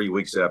like 3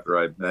 weeks after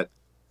I met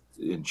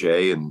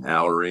Jay and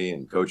Allery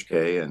and Coach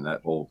K and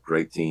that whole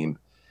great team.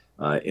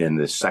 In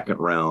the second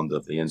round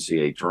of the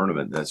NCAA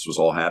tournament. This was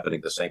all happening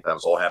at the same time.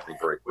 It was all happening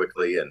very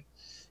quickly. And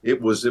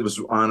it was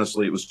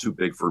honestly, it was too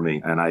big for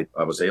me. And I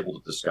was able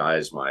to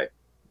disguise my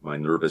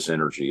nervous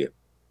energy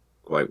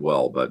quite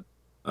well. But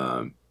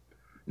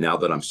now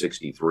that I'm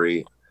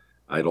 63,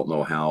 I don't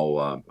know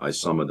how I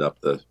summoned up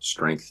the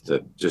strength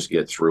to just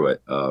get through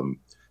it.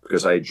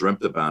 Because I had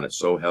dreamt about it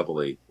so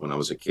heavily when I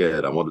was a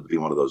kid. I wanted to be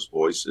one of those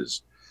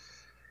voices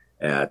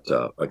at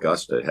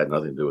Augusta. It had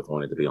nothing to do with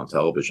wanting to be on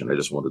television. I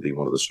just wanted to be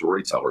one of the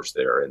storytellers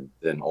there. And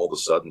then all of a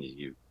sudden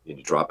you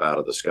drop out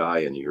of the sky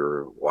and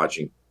you're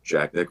watching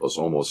Jack Nicklaus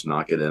almost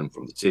knock it in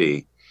from the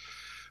tee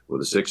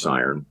with a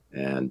 6-iron.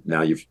 And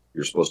now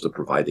you're supposed to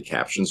provide the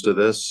captions to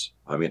this.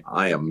 I mean,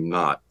 I'm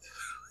not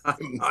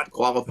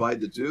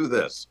qualified to do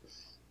this.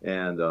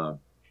 And,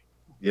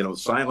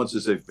 silence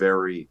is a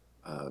very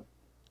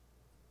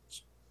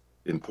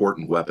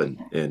important weapon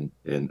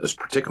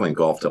particularly in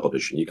golf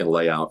television. You can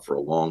lay out for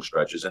long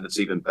stretches, and it's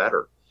even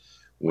better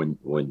when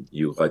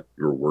you let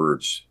your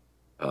words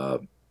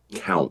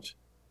count,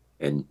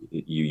 and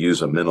you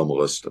use a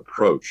minimalist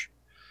approach.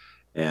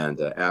 And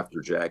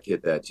after Jack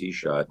hit that tee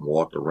shot and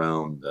walked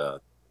along the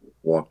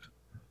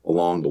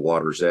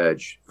water's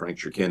edge, Frank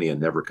Chirkinian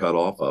never cut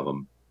off of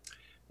him.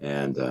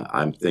 And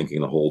I'm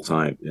thinking the whole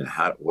time,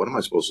 what am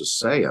I supposed to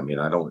say? I mean,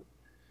 I don't.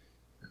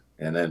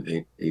 And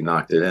then he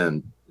knocked it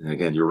in. And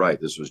again, you're right.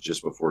 This was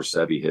just before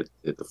Seve hit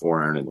the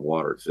 4-iron in the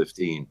water at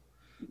 15.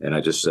 And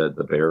I just said,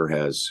 the bear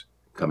has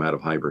come out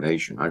of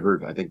hibernation. I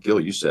think, Gil,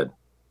 you said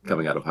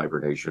coming out of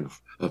hibernation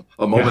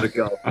a moment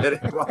ago. And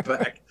it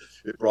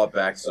brought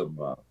back some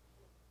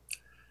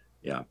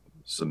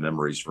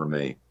memories for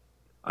me.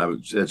 I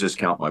would just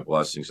count my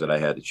blessings that I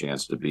had the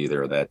chance to be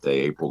there that day,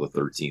 April the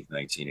 13th,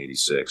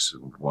 1986,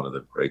 one of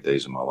the great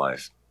days of my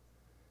life.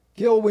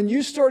 Gil, when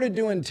you started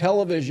doing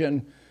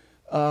television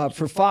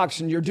for Fox,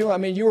 and you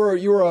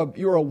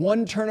were a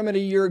one tournament a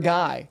year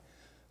guy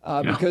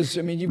because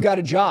you've got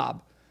a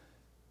job.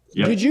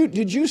 Yep.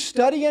 Did you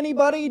study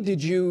anybody?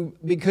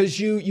 Because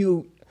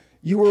you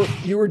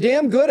were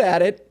damn good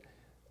at it.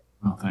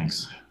 Oh,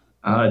 thanks.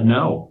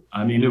 No,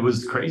 it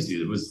was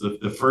crazy. It was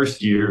the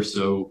first year.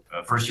 So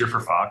first year for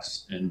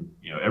Fox, and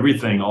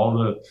everything, all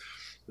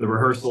the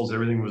rehearsals,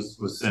 everything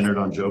was centered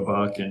on Joe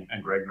Buck and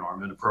Greg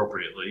Norman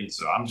appropriately.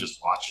 So I'm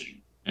just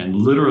watching. And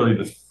literally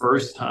the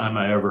first time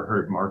I ever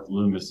heard Mark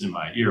Loomis in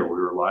my ear, we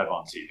were live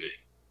on TV.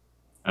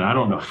 And I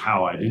don't know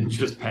how I didn't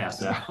just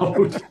pass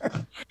out.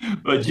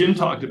 But Jim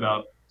talked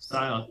about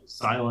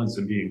silence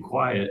and being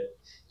quiet.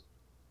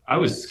 I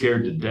was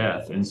scared to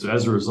death. And so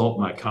as a result,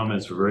 my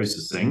comments were very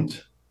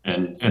succinct.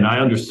 And I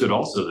understood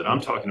also that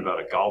I'm talking about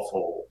a golf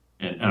hole.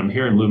 And I'm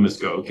hearing Loomis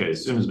go, okay,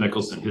 as soon as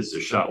Mickelson hits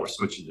his shot, we're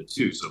switching to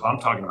 2. So if I'm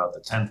talking about the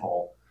 10th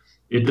hole,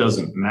 it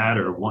doesn't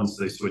matter once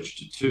they switch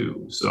to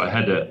 2. So I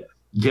had to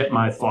get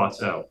my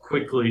thoughts out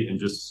quickly and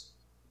just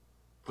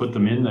put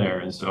them in there.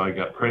 And so I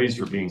got praised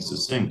for being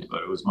succinct,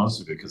 but it was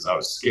mostly because I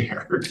was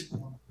scared.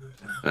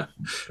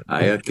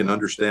 I can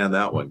understand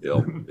that one,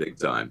 Gil, big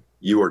time.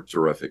 You were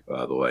terrific,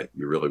 by the way.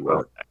 You really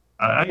were.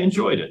 I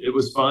enjoyed it. It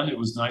was fun. It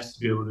was nice to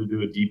be able to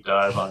do a deep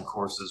dive on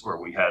courses where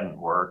we hadn't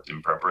worked in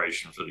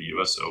preparation for the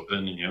U.S.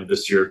 Open. And,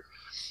 this year,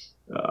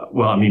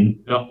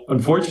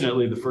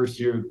 unfortunately, the first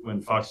year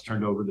when Fox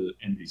turned over to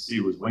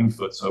NBC was Winged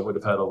Foot, so I would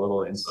have had a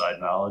little inside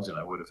knowledge, and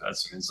I would have had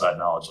some inside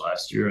knowledge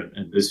last year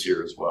and this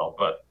year as well.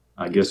 But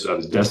I guess I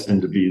was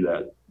destined to be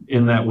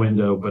in that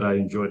window, but I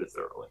enjoyed it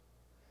thoroughly.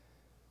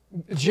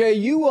 Jay,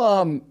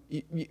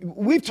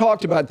 we've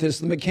talked about this,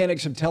 the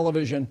mechanics of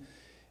television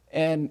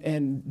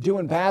and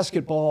doing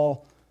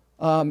basketball.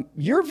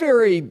 You're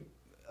very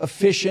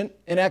efficient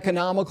and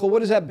economical.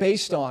 What is that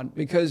based on?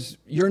 Because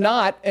you're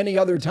not any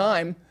other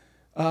time.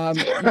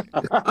 That's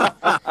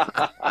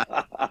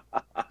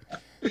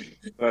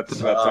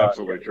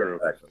absolutely true.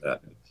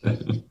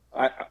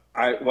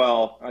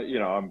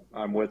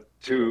 I'm with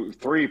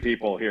 3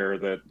 people here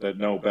that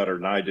know better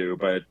than I do,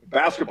 but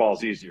basketball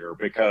is easier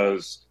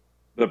because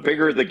the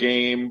bigger the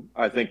game,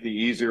 I think the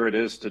easier it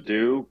is to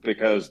do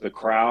because the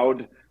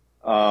crowd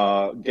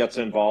gets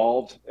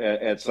involved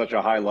at such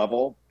a high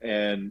level.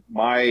 And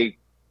my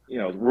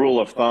rule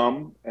of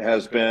thumb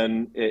has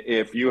been,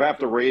 if you have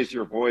to raise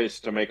your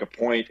voice to make a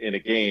point in a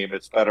game,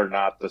 it's better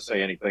not to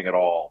say anything at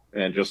all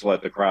and just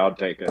let the crowd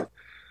take it.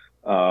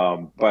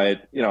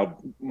 But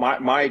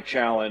my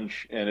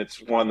challenge, and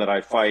it's one that I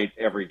fight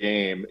every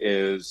game,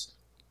 is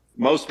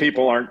most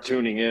people aren't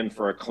tuning in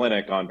for a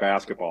clinic on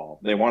basketball.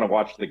 They want to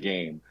watch the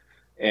game,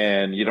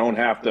 and you don't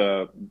have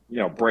to,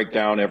 break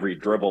down every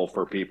dribble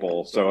for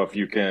people. So if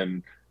you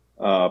can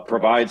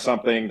provide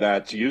something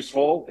that's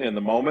useful in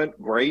the moment,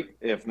 great.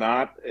 If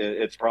not,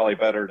 it's probably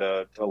better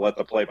to let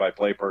the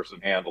play-by-play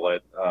person handle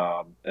it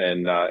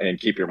and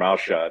keep your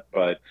mouth shut.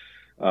 But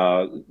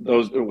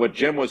what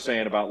Jim was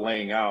saying about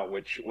laying out,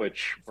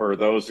 which for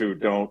those who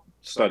don't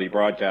study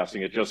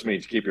broadcasting, it just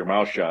means keep your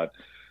mouth shut.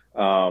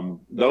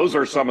 Those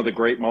are some of the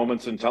great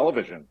moments in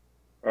television,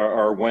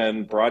 are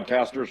when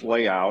broadcasters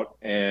lay out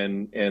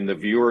and the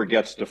viewer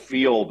gets to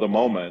feel the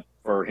moment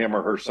for him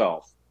or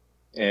herself.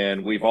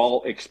 And we've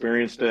all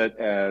experienced it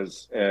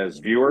as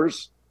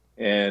viewers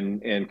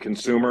and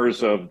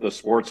consumers of the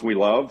sports we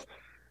love.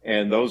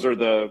 And those are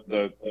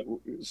the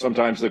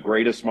sometimes the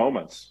greatest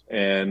moments.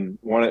 And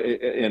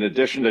in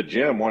addition to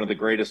Jim, one of the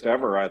greatest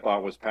ever, I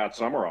thought, was Pat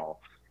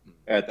Summerall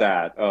at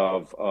that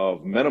of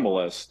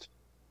minimalist,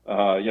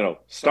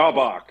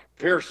 Staubach,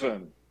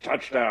 Pearson,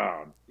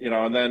 touchdown,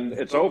 and then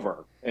it's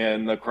over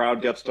and the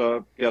crowd gets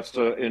to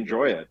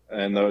enjoy it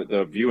and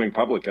the viewing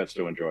public gets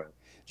to enjoy it.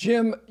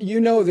 Jim,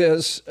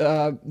 this,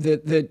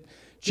 that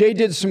Jay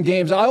did some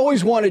games. I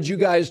always wanted you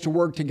guys to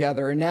work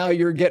together, and now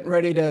you're getting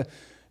ready to.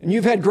 And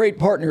you've had great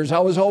partners. I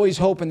was always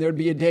hoping there'd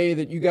be a day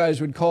that you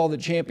guys would call the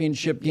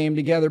championship game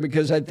together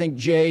because I think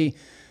Jay,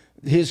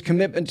 his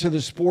commitment to the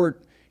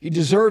sport, he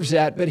deserves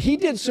that. But he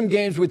did some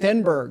games with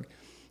Enberg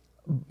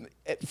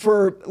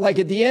for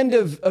at the end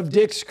of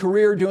Dick's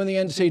career doing the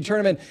NCAA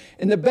tournament.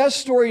 And the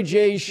best story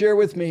Jay shared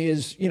with me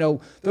is,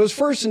 those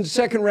first and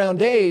second round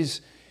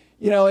days,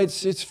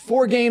 it's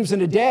 4 games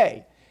in a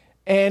day.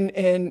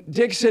 And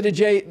Dick said to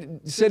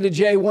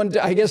Jay one day,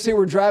 I guess they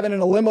were driving in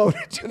a limo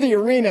to the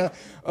arena,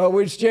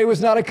 which Jay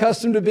was not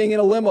accustomed to being in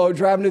a limo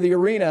driving to the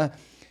arena.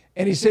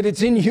 And he said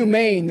it's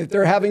inhumane that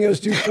they're having us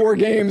do 4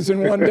 games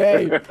in one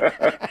day.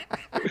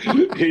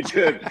 He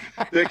did.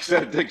 Dick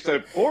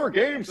said 4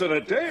 games in a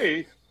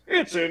day?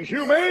 It's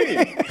inhumane.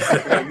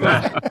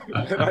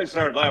 and I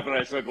started laughing.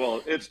 I said,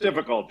 well, it's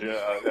difficult.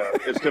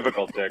 It's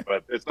difficult, Dick,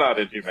 but it's not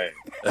inhumane.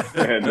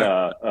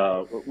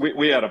 And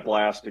we had a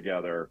blast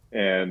together.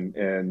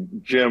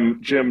 And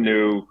Jim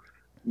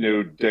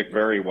knew Dick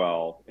very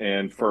well.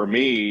 And for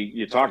me,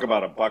 you talk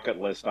about a bucket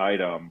list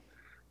item.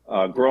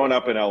 Growing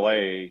up in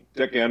LA,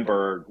 Dick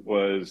Enberg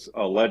was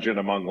a legend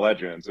among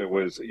legends. It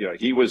was,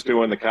 he was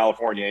doing the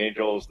California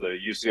Angels, the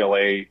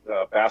UCLA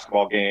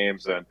basketball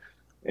games,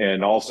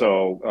 and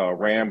also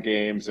Ram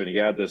games. And he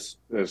had this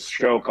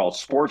show called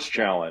Sports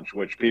Challenge,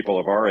 which people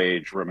of our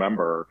age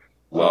remember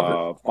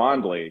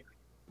fondly.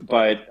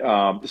 But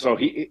so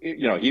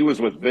he was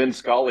with Vin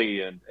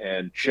Scully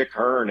and Chick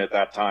Hearn at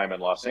that time in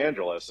Los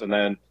Angeles. And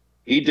then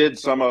he did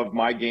some of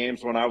my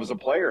games when I was a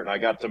player, and I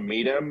got to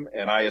meet him,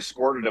 and I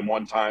escorted him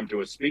one time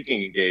to a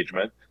speaking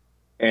engagement,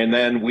 and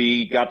then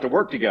we got to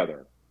work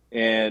together.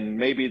 And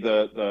maybe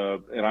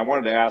and I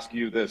wanted to ask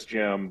you this,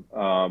 Jim,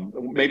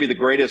 maybe the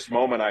greatest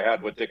moment I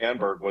had with Dick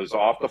Enberg was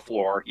off the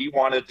floor. He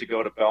wanted to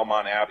go to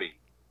Belmont Abbey,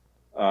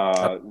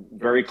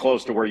 very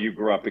close to where you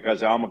grew up,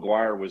 because Al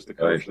McGuire was the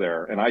coach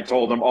there. And I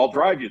told him, I'll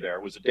drive you there.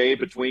 It was a day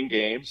between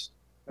games.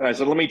 And I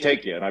said, let me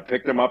take you. And I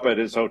picked him up at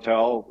his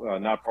hotel,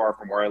 not far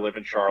from where I live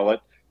in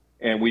Charlotte.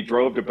 And we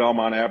drove to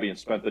Belmont Abbey and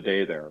spent the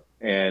day there.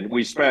 And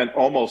we spent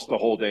almost the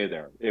whole day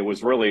there. It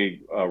was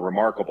really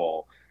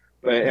remarkable.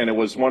 And it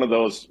was one of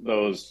those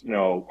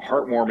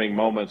heartwarming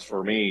moments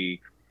for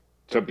me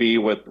to be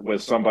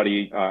with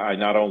somebody I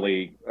not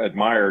only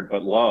admired,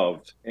 but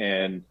loved.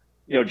 And,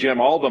 Jim,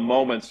 all the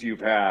moments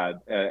you've had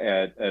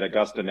at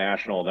Augusta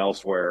National and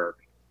elsewhere,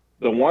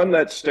 the one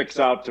that sticks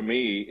out to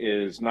me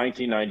is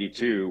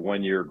 1992,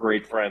 when your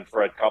great friend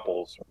Fred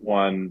Couples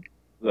won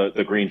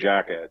the Green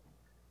Jacket,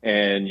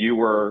 and you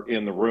were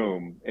in the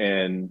room,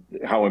 and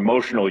how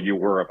emotional you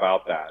were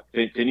about that.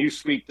 Can you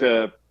speak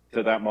to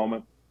that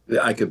moment?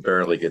 I could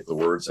barely get the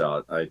words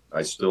out.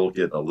 I still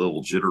get a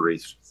little jittery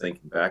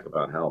thinking back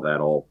about how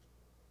that all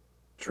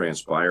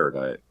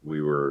transpired.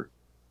 We were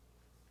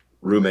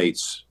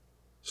roommates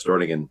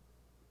starting in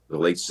the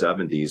late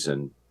 70s,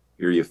 and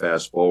here you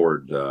fast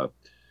forward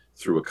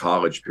through a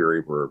college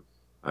period where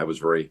I was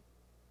very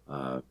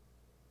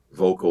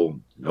vocal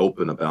and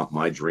open about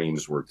my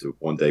dreams were to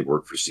one day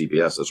work for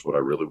CBS. That's what I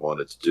really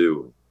wanted to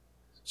do.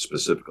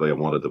 Specifically, I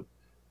wanted to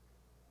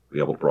be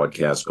able to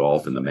broadcast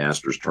golf in the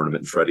Masters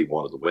tournament, and Freddie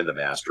wanted to win the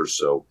Masters.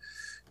 So,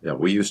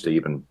 we used to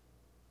even,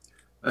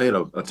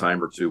 a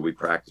time or two, we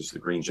practiced the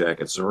Green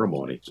Jacket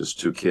ceremony, just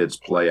 2 kids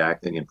play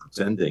acting and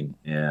pretending.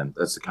 And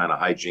that's the kind of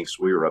hijinks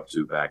we were up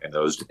to back in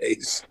those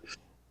days.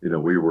 We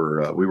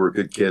were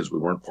good kids. We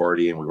weren't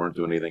partying. We weren't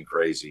doing anything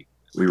crazy.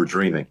 We were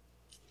dreaming.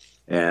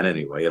 And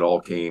anyway, it all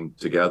came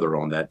together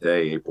on that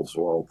day, April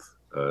 12th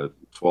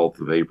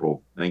of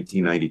April,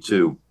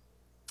 1992.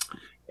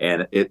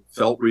 And it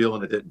felt real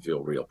and it didn't feel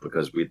real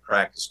because we'd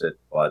practiced it.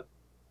 But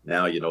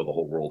now, the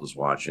whole world is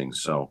watching.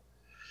 So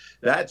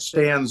that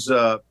stands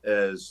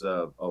as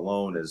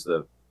alone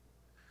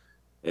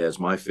as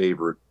my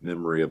favorite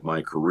memory of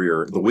my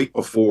career. The week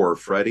before,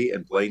 Freddie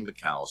and Blaine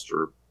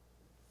McAllister,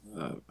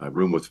 I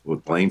roomed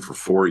with Blaine for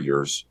 4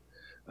 years.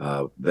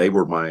 They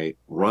were my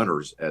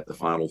runners at the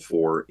Final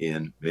Four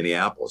in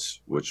Minneapolis,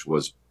 which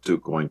was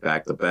going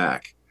back to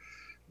back,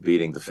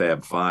 beating the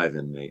Fab Five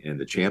in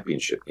the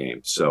championship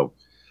game. So,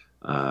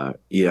 I've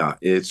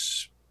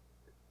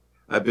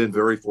been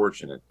very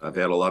fortunate. I've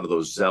had a lot of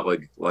those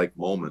Zelig-like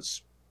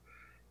moments.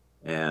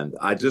 And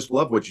I just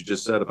love what you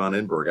just said about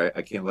Enberg.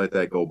 I can't let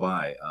that go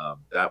by.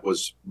 That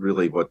was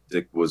really what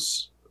Dick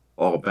was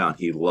all about.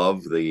 He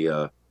loved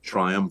the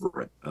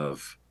triumvirate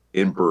of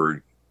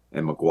Enberg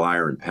and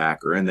McGuire and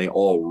Packer, and they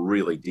all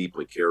really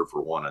deeply cared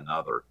for one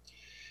another.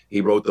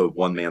 He wrote the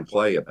one-man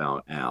play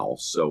about Al.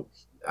 So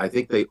I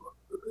think the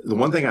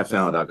one thing I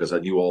found out, because I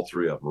knew all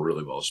 3 of them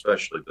really well,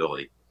 especially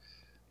Billy,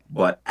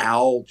 but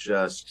Al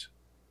just,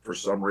 for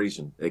some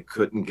reason, they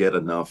couldn't get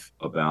enough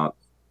about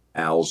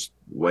Al's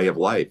way of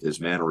life, his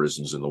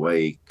mannerisms, and the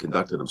way he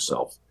conducted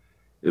himself.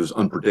 It was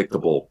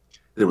unpredictable.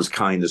 There was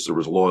kindness, there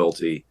was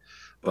loyalty,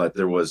 but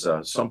there was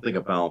something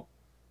about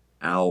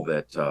Al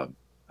that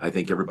I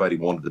think everybody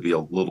wanted to be a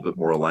little bit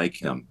more like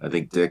him. I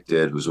think Dick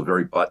did, who was a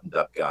very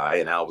buttoned-up guy,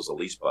 and Al was the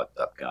least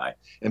buttoned-up guy.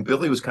 And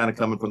Billy was kind of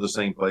coming from the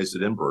same place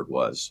that Enberg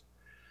was.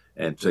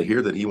 And to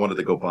hear that he wanted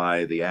to go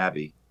by the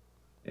Abbey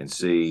and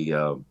see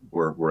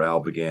where Al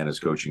began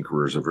his coaching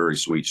career is a very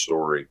sweet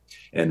story.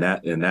 And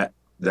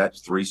that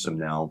threesome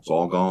now, it's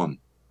all gone.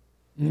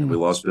 Mm. We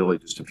lost Billy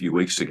just a few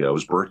weeks ago.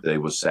 His birthday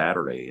was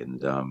Saturday,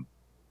 and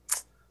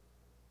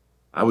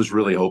I was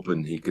really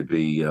hoping he could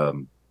be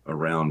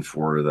around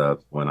for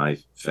when I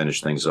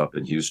finish things up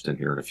in Houston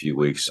here in a few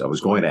weeks. I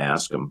was going to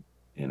ask him,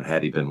 And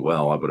had he been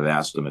well, I would have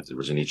asked him if there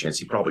was any chance.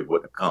 He probably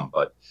wouldn't have come,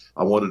 but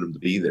I wanted him to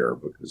be there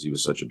because he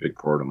was such a big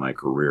part of my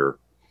career.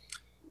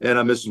 And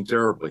I miss him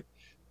terribly.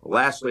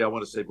 Lastly, I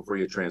want to say before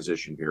you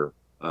transition here,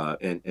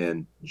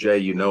 and Jay,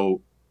 you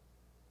know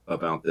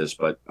about this,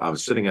 but I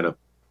was sitting at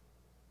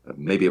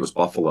maybe it was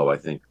Buffalo, I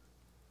think,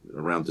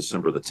 around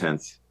December the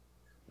 10th.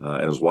 And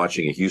I was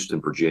watching a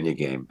Houston, Virginia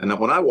game. And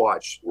when I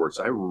watch sports,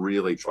 I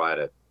really try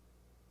to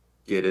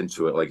get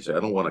into it. Like I said, I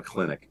don't want a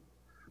clinic,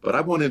 but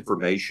I want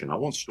information. I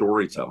want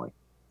storytelling.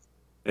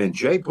 And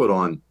Jay put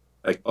on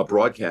a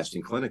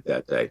broadcasting clinic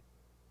that day.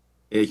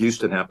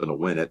 Houston happened to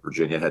win it.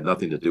 Virginia had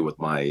nothing to do with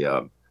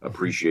my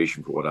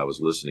appreciation for what I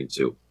was listening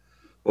to.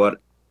 But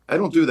I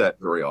don't do that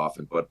very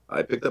often. But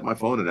I picked up my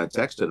phone and I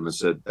texted him and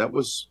said, that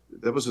was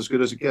as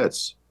good as it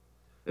gets.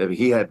 I mean,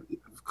 he had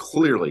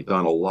clearly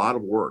done a lot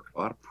of work,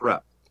 a lot of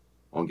prep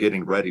on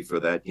getting ready for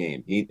that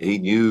game. He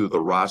knew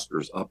the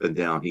rosters up and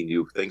down. He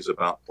knew things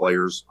about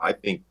players. I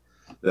think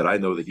that I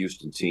know the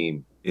Houston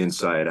team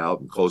inside out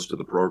and close to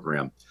the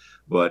program,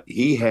 but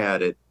he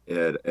had it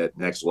at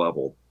next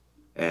level,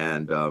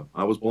 and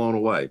I was blown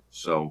away.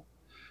 So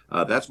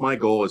that's my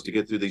goal, is to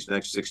get through these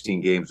next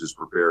 16 games as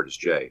prepared as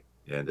Jay,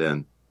 and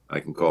then I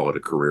can call it a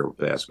career with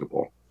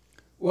basketball.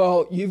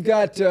 Well, you've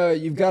got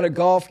a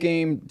golf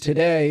game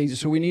today,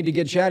 so we need to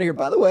get you out of here.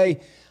 By the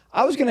way,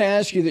 I was going to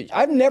ask you that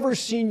I've never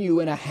seen you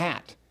in a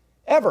hat,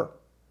 ever.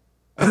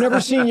 I've never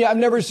seen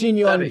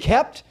you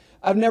unkept.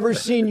 I've never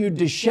seen you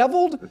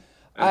disheveled.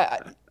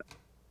 I'm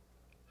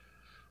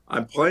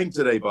playing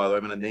today, by the way.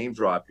 I'm going to name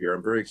drop here.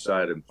 I'm very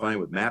excited. I'm playing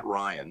with Matt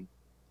Ryan.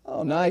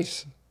 Oh,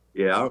 nice.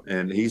 Yeah,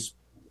 and he's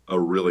a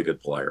really good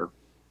player.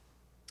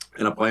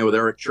 And I'm playing with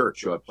Eric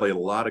Church, who I've played a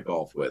lot of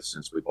golf with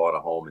since we bought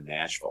a home in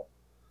Nashville.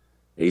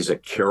 He's a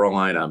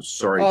Carolina. I'm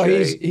sorry,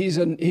 Jay.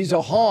 He's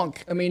a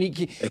honk. I mean,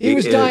 he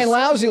was dying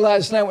lousy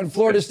last night when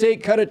Florida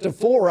State cut it to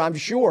 4, I'm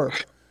sure.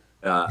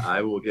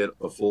 I will get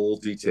a full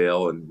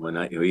detail, and when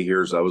he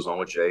hears I was on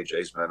with Jay,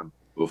 Jay's met him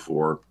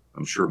before,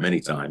 I'm sure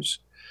many times.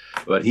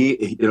 But he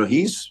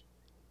is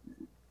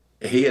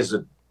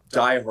a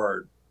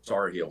diehard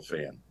Tar Heel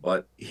fan,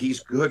 but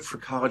he's good for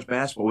college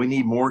basketball. We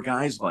need more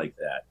guys like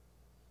that.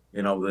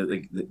 You know,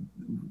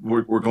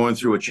 we're going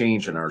through a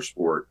change in our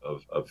sport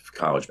of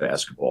college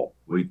basketball.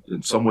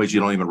 In some ways, you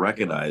don't even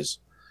recognize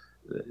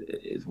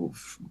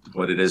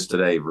what it is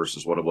today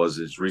versus what it was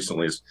as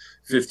recently as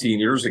 15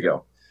 years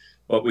ago.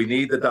 But we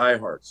need the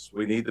diehards.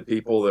 We need the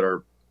people that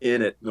are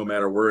in it no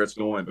matter where it's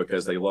going,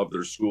 because they love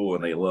their school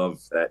and they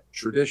love that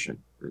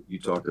tradition that you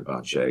talked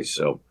about, Jay.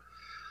 So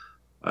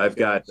I've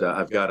got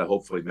to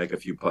hopefully make a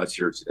few putts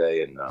here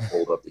today and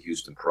hold up the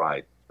Houston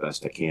pride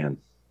best I can.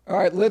 All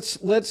right,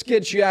 let's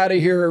get you out of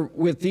here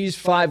with these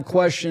 5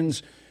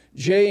 questions.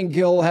 Jay and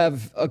Gil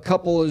have a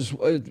couple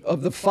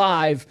of the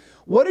 5.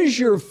 What is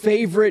your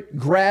favorite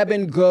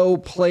grab-and-go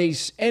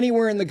place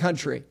anywhere in the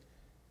country?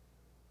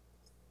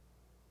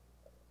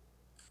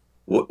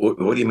 What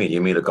do you mean? You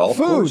mean a golf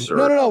course? Food.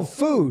 No,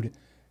 food.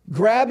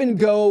 Grab and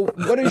go.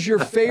 What is your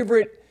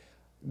favorite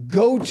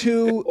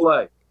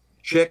go-to?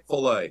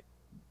 Chick-fil-A.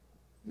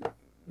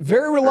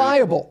 Very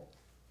reliable.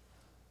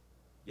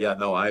 Yeah,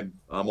 no, I'm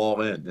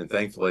all in. And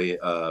thankfully,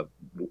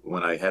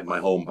 when I had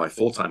my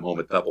full-time home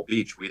at Pebble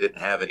Beach, we didn't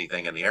have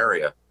anything in the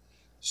area.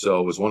 So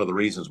it was one of the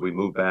reasons we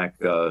moved back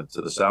to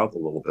the south a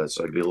little bit,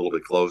 so I could be a little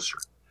bit closer.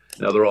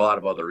 Now, there are a lot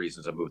of other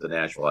reasons I moved to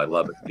Nashville. I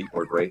love it. The people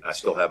are great. I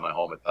still have my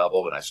home at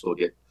Pebble, and I still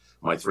get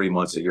my 3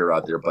 months a year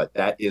out there. But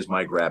that is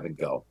my grab and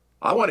go.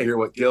 I want to hear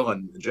what Gil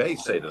and Jay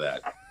say to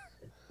that.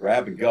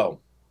 Grab and go.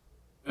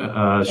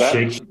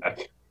 Shake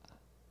Shack.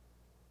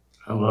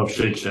 I love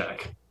Shake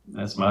Shack.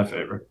 That's my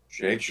favorite.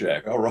 Shake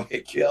Shack. All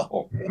right,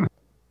 Gil.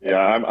 Yeah,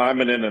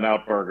 I'm an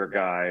In-N-Out burger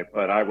guy,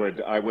 but I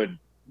would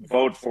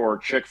vote for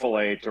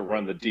Chick-fil-A to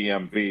run the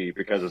DMV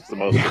because it's the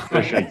most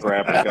efficient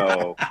grab and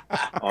go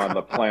on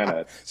the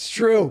planet. It's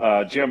true.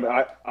 Jim,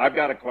 I've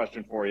got a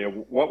question for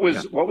you. What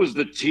was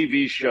the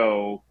TV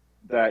show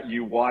that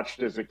you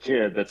watched as a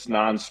kid that's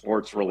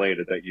non-sports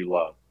related that you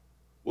love?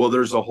 Well,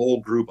 there's a whole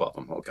group of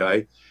them,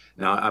 okay?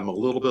 Now, I'm a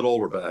little bit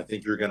older, but I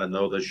think you're going to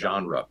know the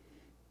genre,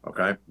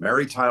 okay?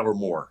 Mary Tyler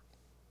Moore.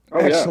 Oh,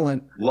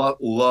 excellent.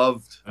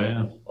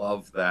 Yeah.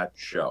 Loved that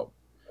show.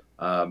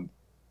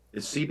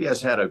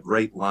 CBS had a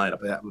great lineup.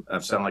 I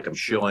sound like I'm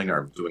shilling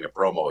or doing a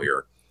promo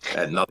here. I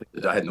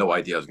had no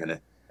idea I was going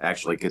to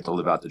actually get to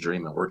live out the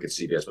dream and work at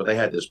CBS. But they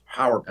had this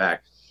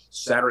power-packed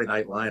Saturday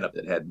night lineup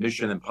that had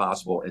Mission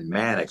Impossible and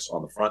Mannix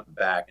on the front and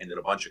back, and then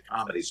a bunch of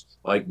comedies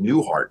like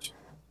Newhart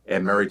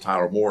and Mary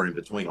Tyler Moore in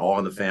between, all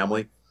in the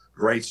family.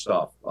 Great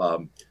stuff.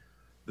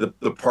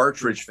 The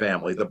Partridge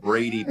Family, the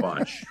Brady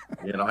Bunch.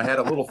 I had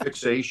a little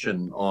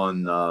fixation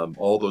on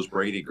all those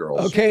Brady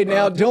girls. Okay,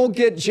 now don't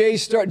get Jay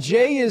started.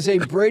 Jay is a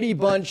Brady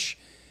Bunch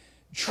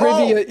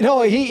trivia. Oh.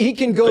 No, he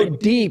can go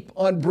deep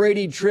on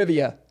Brady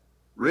trivia.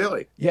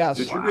 Really? Yes.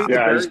 Did you read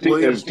as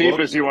deep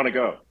as you want to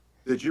go.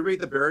 Did you read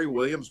the Barry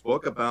Williams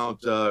book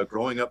about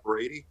growing up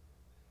Brady?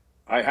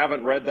 I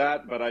haven't read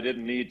that, but I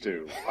didn't need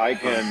to. I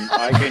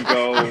can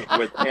go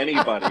with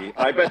anybody.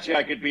 I bet you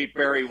I could beat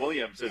Barry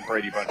Williams in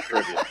Brady Bunch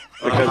trivia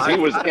because he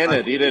was in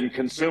it. He didn't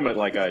consume it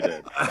like I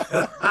did.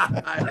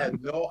 I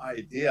had no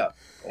idea.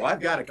 Well,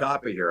 I've got a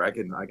copy here. I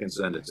can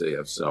send it to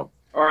you. So.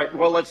 All right.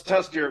 Well, let's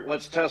test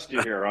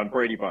you here on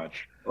Brady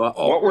Bunch.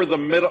 Uh-oh. What were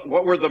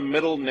the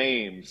middle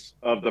names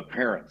of the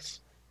parents?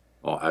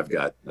 Oh, I've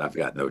got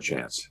no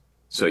chance.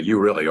 So you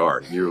really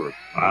are. You're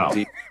Wow.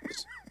 deep.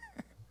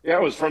 Yeah,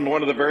 it was from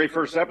one of the very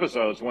first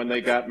episodes when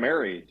they got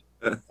married.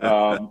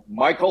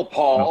 Michael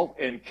Paul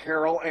and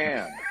Carol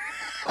Ann.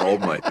 Oh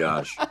my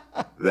gosh,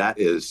 that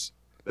is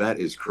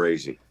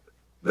crazy.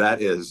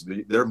 That is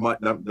there might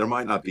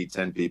not be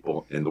 10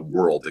 people in the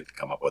world that can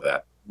come up with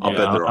that. I'll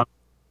bet there are.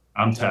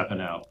 I'm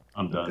tapping out.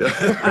 I'm done.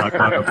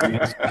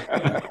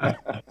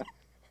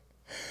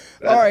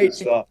 All right.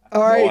 No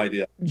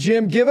idea.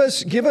 Jim, give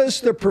us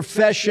the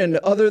profession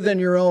other than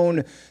your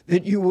own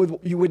that you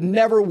would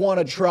never want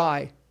to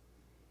try.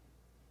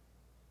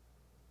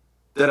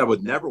 That I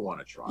would never want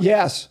to try.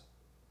 Yes.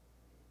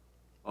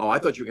 Oh, I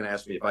thought you were going to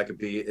ask me if I could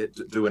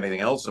do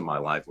anything else in my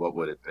life. What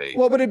would it be?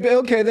 What would it be?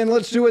 Okay, then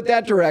let's do it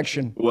that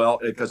direction. Well,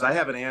 because I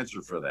have an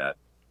answer for that.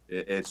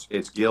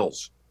 It's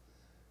Gil's.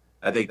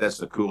 I think that's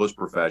the coolest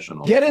profession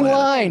on Get the in planet.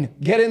 line.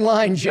 Get in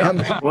line,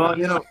 Jim.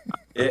 Well,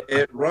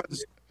 it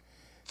runs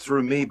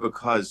through me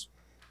because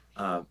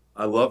I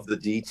love the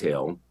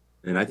detail,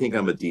 and I think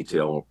I'm a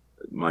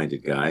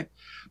detail-minded guy.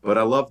 But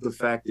I love the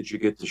fact that you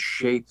get to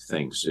shape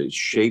things,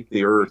 shape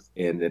the earth,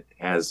 and it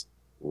has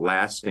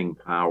lasting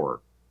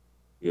power.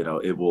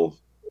 It will.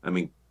 I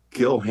mean,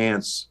 Gil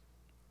Hanse.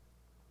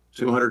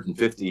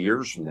 250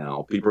 years from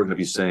now, people are going to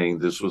be saying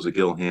this was a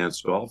Gil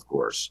Hanse golf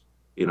course.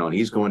 And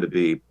he's going to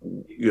be,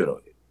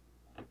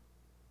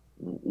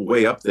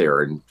 way up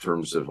there in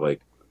terms of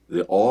like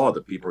the awe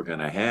that people are going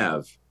to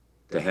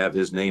have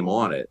his name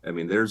on it. I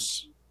mean,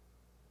 there's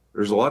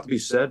a lot to be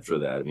said for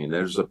that. I mean,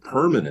 there's a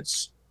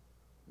permanence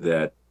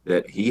that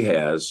he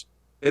has,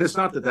 and it's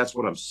not that that's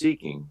what I'm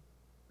seeking.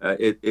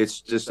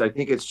 It's just, I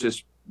think it's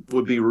just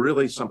would be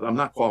really something. I'm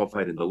not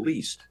qualified in the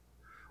least.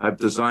 I've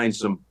designed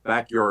some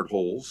backyard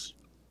holes,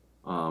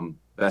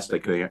 best I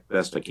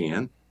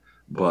can.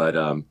 But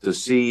to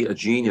see a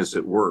genius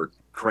at work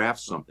craft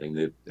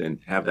something and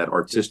have that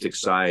artistic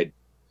side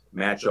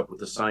match up with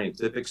the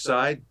scientific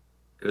side,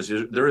 because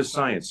there is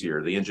science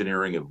here, the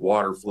engineering of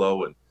water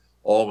flow and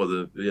all of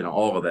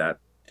that.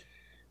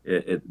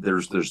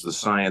 There's the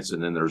science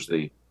and then there's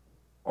the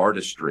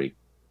artistry.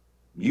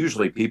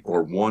 Usually people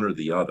are one or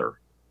the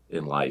other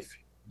in life.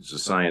 He's a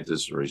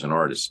scientist or he's an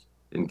artist.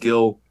 And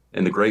Gil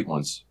and the great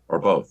ones are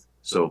both.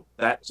 So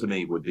that to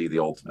me would be the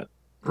ultimate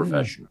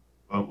profession.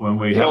 When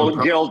we have a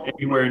problem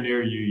anywhere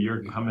near you,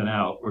 you're coming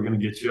out. We're going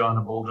to get you on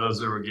a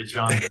bulldozer. We'll get you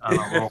on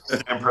a little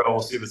Sand Pro.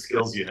 We'll see the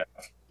skills you have.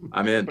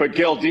 I'm in. But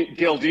Gil, do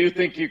you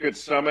think you could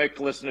stomach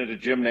listening to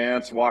Jim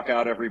Nantz walk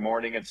out every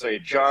morning and say,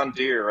 John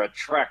Deere, a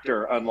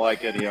tractor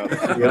unlike any other?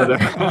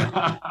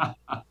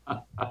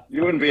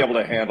 You wouldn't be able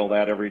to handle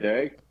that every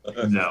day.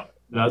 No,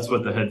 that's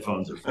what the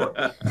headphones are for.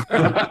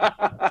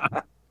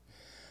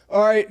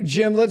 All right,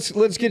 Jim, let's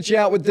get you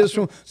out with this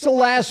one. What's the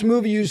last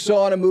movie you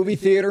saw in a movie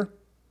theater?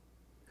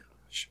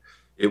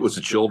 It was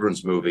a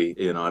children's movie.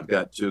 I've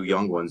got two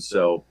young ones,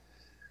 so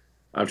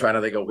I'm trying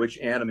to think of which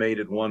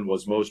animated one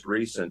was most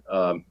recent.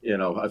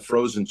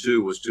 Frozen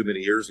 2 was too many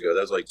years ago. That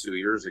was like 2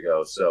 years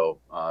ago. So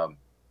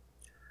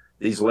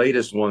these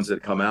latest ones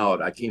that come out,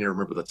 I can't even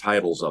remember the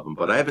titles of them,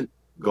 but I haven't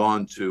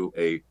gone to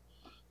a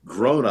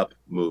grown-up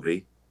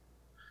movie.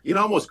 I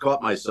almost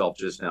caught myself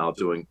just now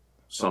doing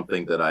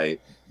something that I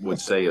would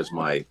say is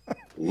my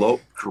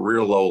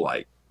career low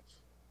light.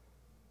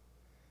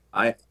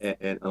 I'll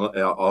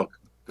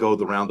go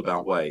the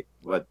roundabout way,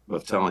 but I'm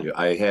telling you,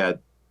 I had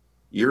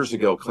years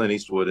ago Clint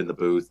Eastwood in the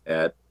booth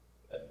at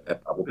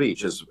Pebble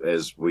Beach,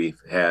 as we've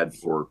had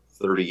for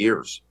 30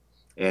 years.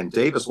 And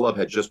Davis Love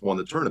had just won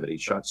the tournament. He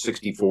shot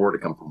 64 to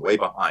come from way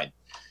behind.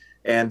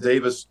 And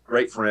Davis,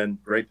 great friend,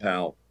 great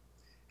pal,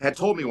 had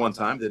told me one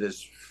time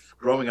that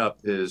growing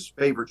up, his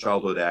favorite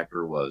childhood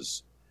actor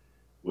was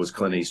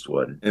Clint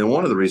Eastwood. And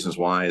one of the reasons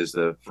why is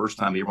the first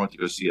time he went to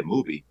go see a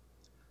movie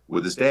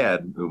with his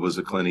dad, it was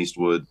a Clint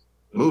Eastwood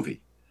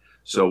movie.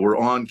 So we're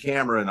on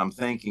camera, and I'm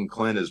thanking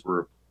Clint as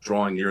we're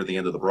drawing near the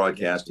end of the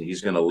broadcast, and he's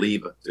going to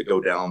leave to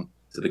go down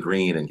to the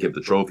green and give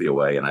the trophy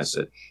away. And I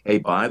said, hey,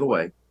 by the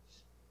way,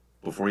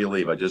 before you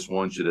leave, I just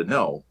want you to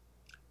know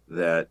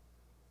that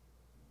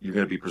you're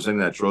going to be presenting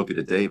that trophy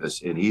to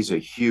Davis, and he's a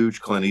huge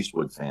Clint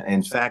Eastwood fan.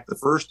 In fact, the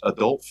first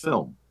adult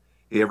film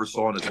he ever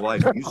saw in his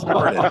life, you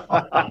starred in.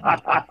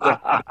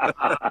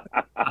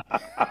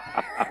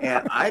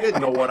 And I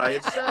didn't know what I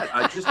had said.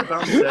 I just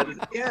about said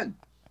it again.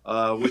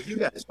 With you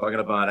guys talking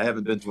about I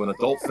haven't been to an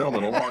adult film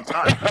in a long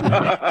time.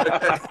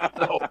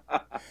 So,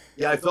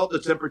 yeah, I felt the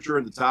temperature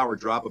in the tower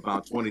drop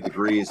about 20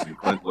 degrees, and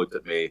Clint looked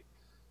at me.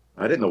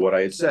 I didn't know what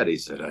I had said. He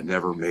said, I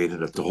never made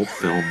an adult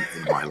film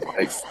in my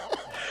life.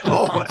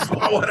 Oh, that's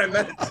not what I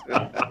meant.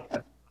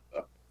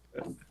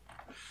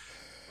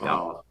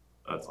 Oh,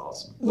 that's awesome.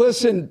 awesome.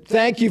 Listen,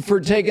 thank you for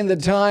taking the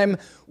time.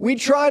 We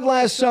tried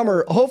last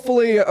summer,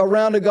 hopefully a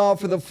round of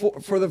golf for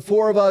the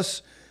four of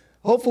us,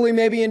 hopefully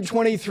maybe in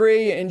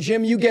 23. And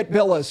Jim, you get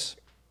Bilas.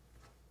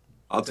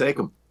 I'll take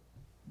them.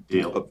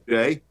 Deal.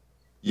 Okay.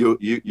 You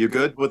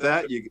good with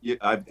that?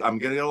 I'm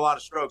going to get a lot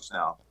of strokes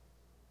now.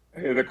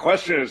 Hey, the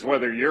question is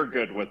whether you're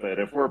good with it.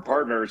 If we're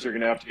partners, you're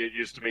going to have to get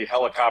used to me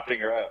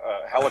helicoptering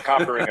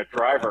a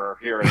driver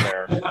here and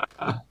there.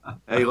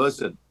 Hey,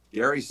 listen,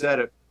 Gary said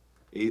it.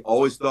 He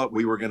always thought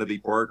we were going to be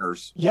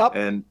partners. Yep.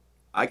 And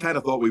I kind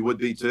of thought we would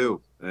be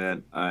too.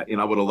 And, I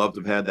would have loved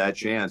to have had that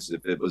chance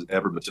if it was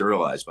ever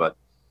materialized. But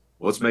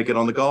let's make it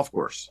on the golf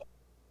course.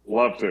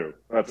 Love to.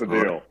 That's a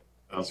deal.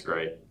 That's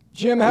great.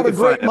 Jim, have a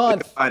great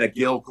month. We could find a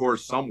Gil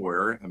course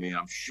somewhere. I mean,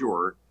 I'm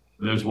sure.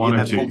 There's one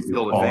or two. Home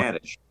field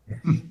advantage.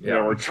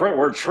 Yeah,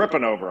 we're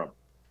tripping over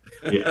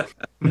them. Yeah.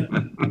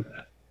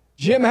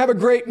 Jim, have a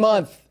great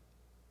month.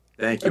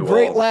 Thank you. A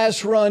great all.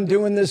 last run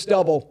doing this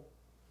double.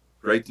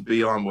 Great to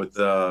be on with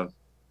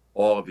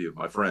all of you,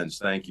 my friends.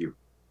 Thank you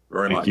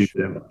very much. Thank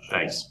you, Jim.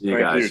 Thanks. You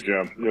Thank guys. you,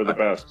 Jim. You're the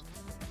best.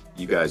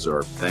 You guys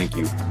are. Thank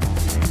you.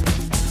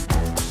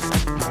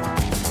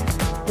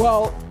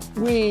 Well,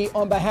 we,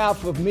 on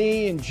behalf of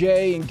me and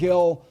Jay and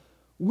Gil,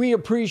 we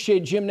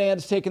appreciate Jim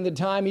Nantz taking the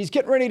time. He's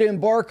getting ready to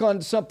embark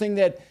on something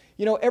that,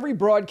 every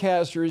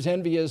broadcaster is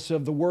envious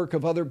of the work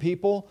of other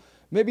people,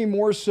 maybe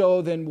more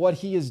so than what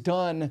he has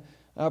done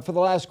for the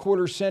last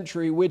quarter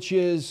century, which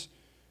is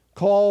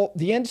call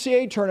the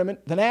NCAA tournament,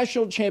 the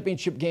national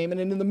championship game,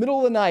 and in the middle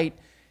of the night,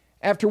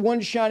 after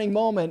one shining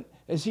moment,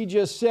 as he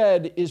just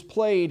said, is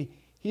played,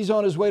 he's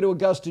on his way to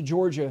Augusta,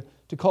 Georgia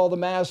to call the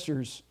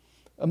Masters.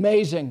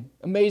 Amazing,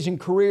 amazing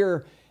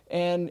career.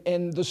 And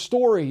the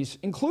stories,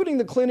 including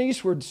the Clint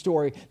Eastwood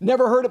story,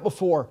 never heard it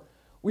before.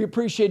 We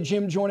appreciate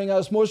Jim joining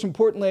us. Most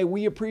importantly,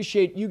 we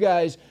appreciate you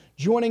guys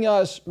joining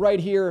us right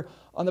here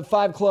on the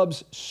Five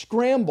Clubs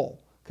Scramble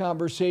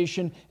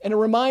conversation. And a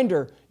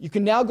reminder, you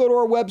can now go to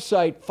our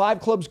website,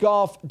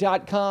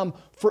 fiveclubsgolf.com,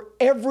 for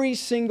every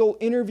single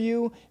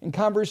interview and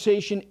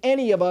conversation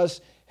any of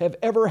us have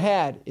ever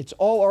had. It's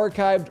all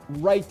archived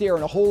right there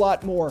and a whole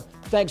lot more.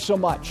 Thanks so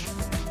much.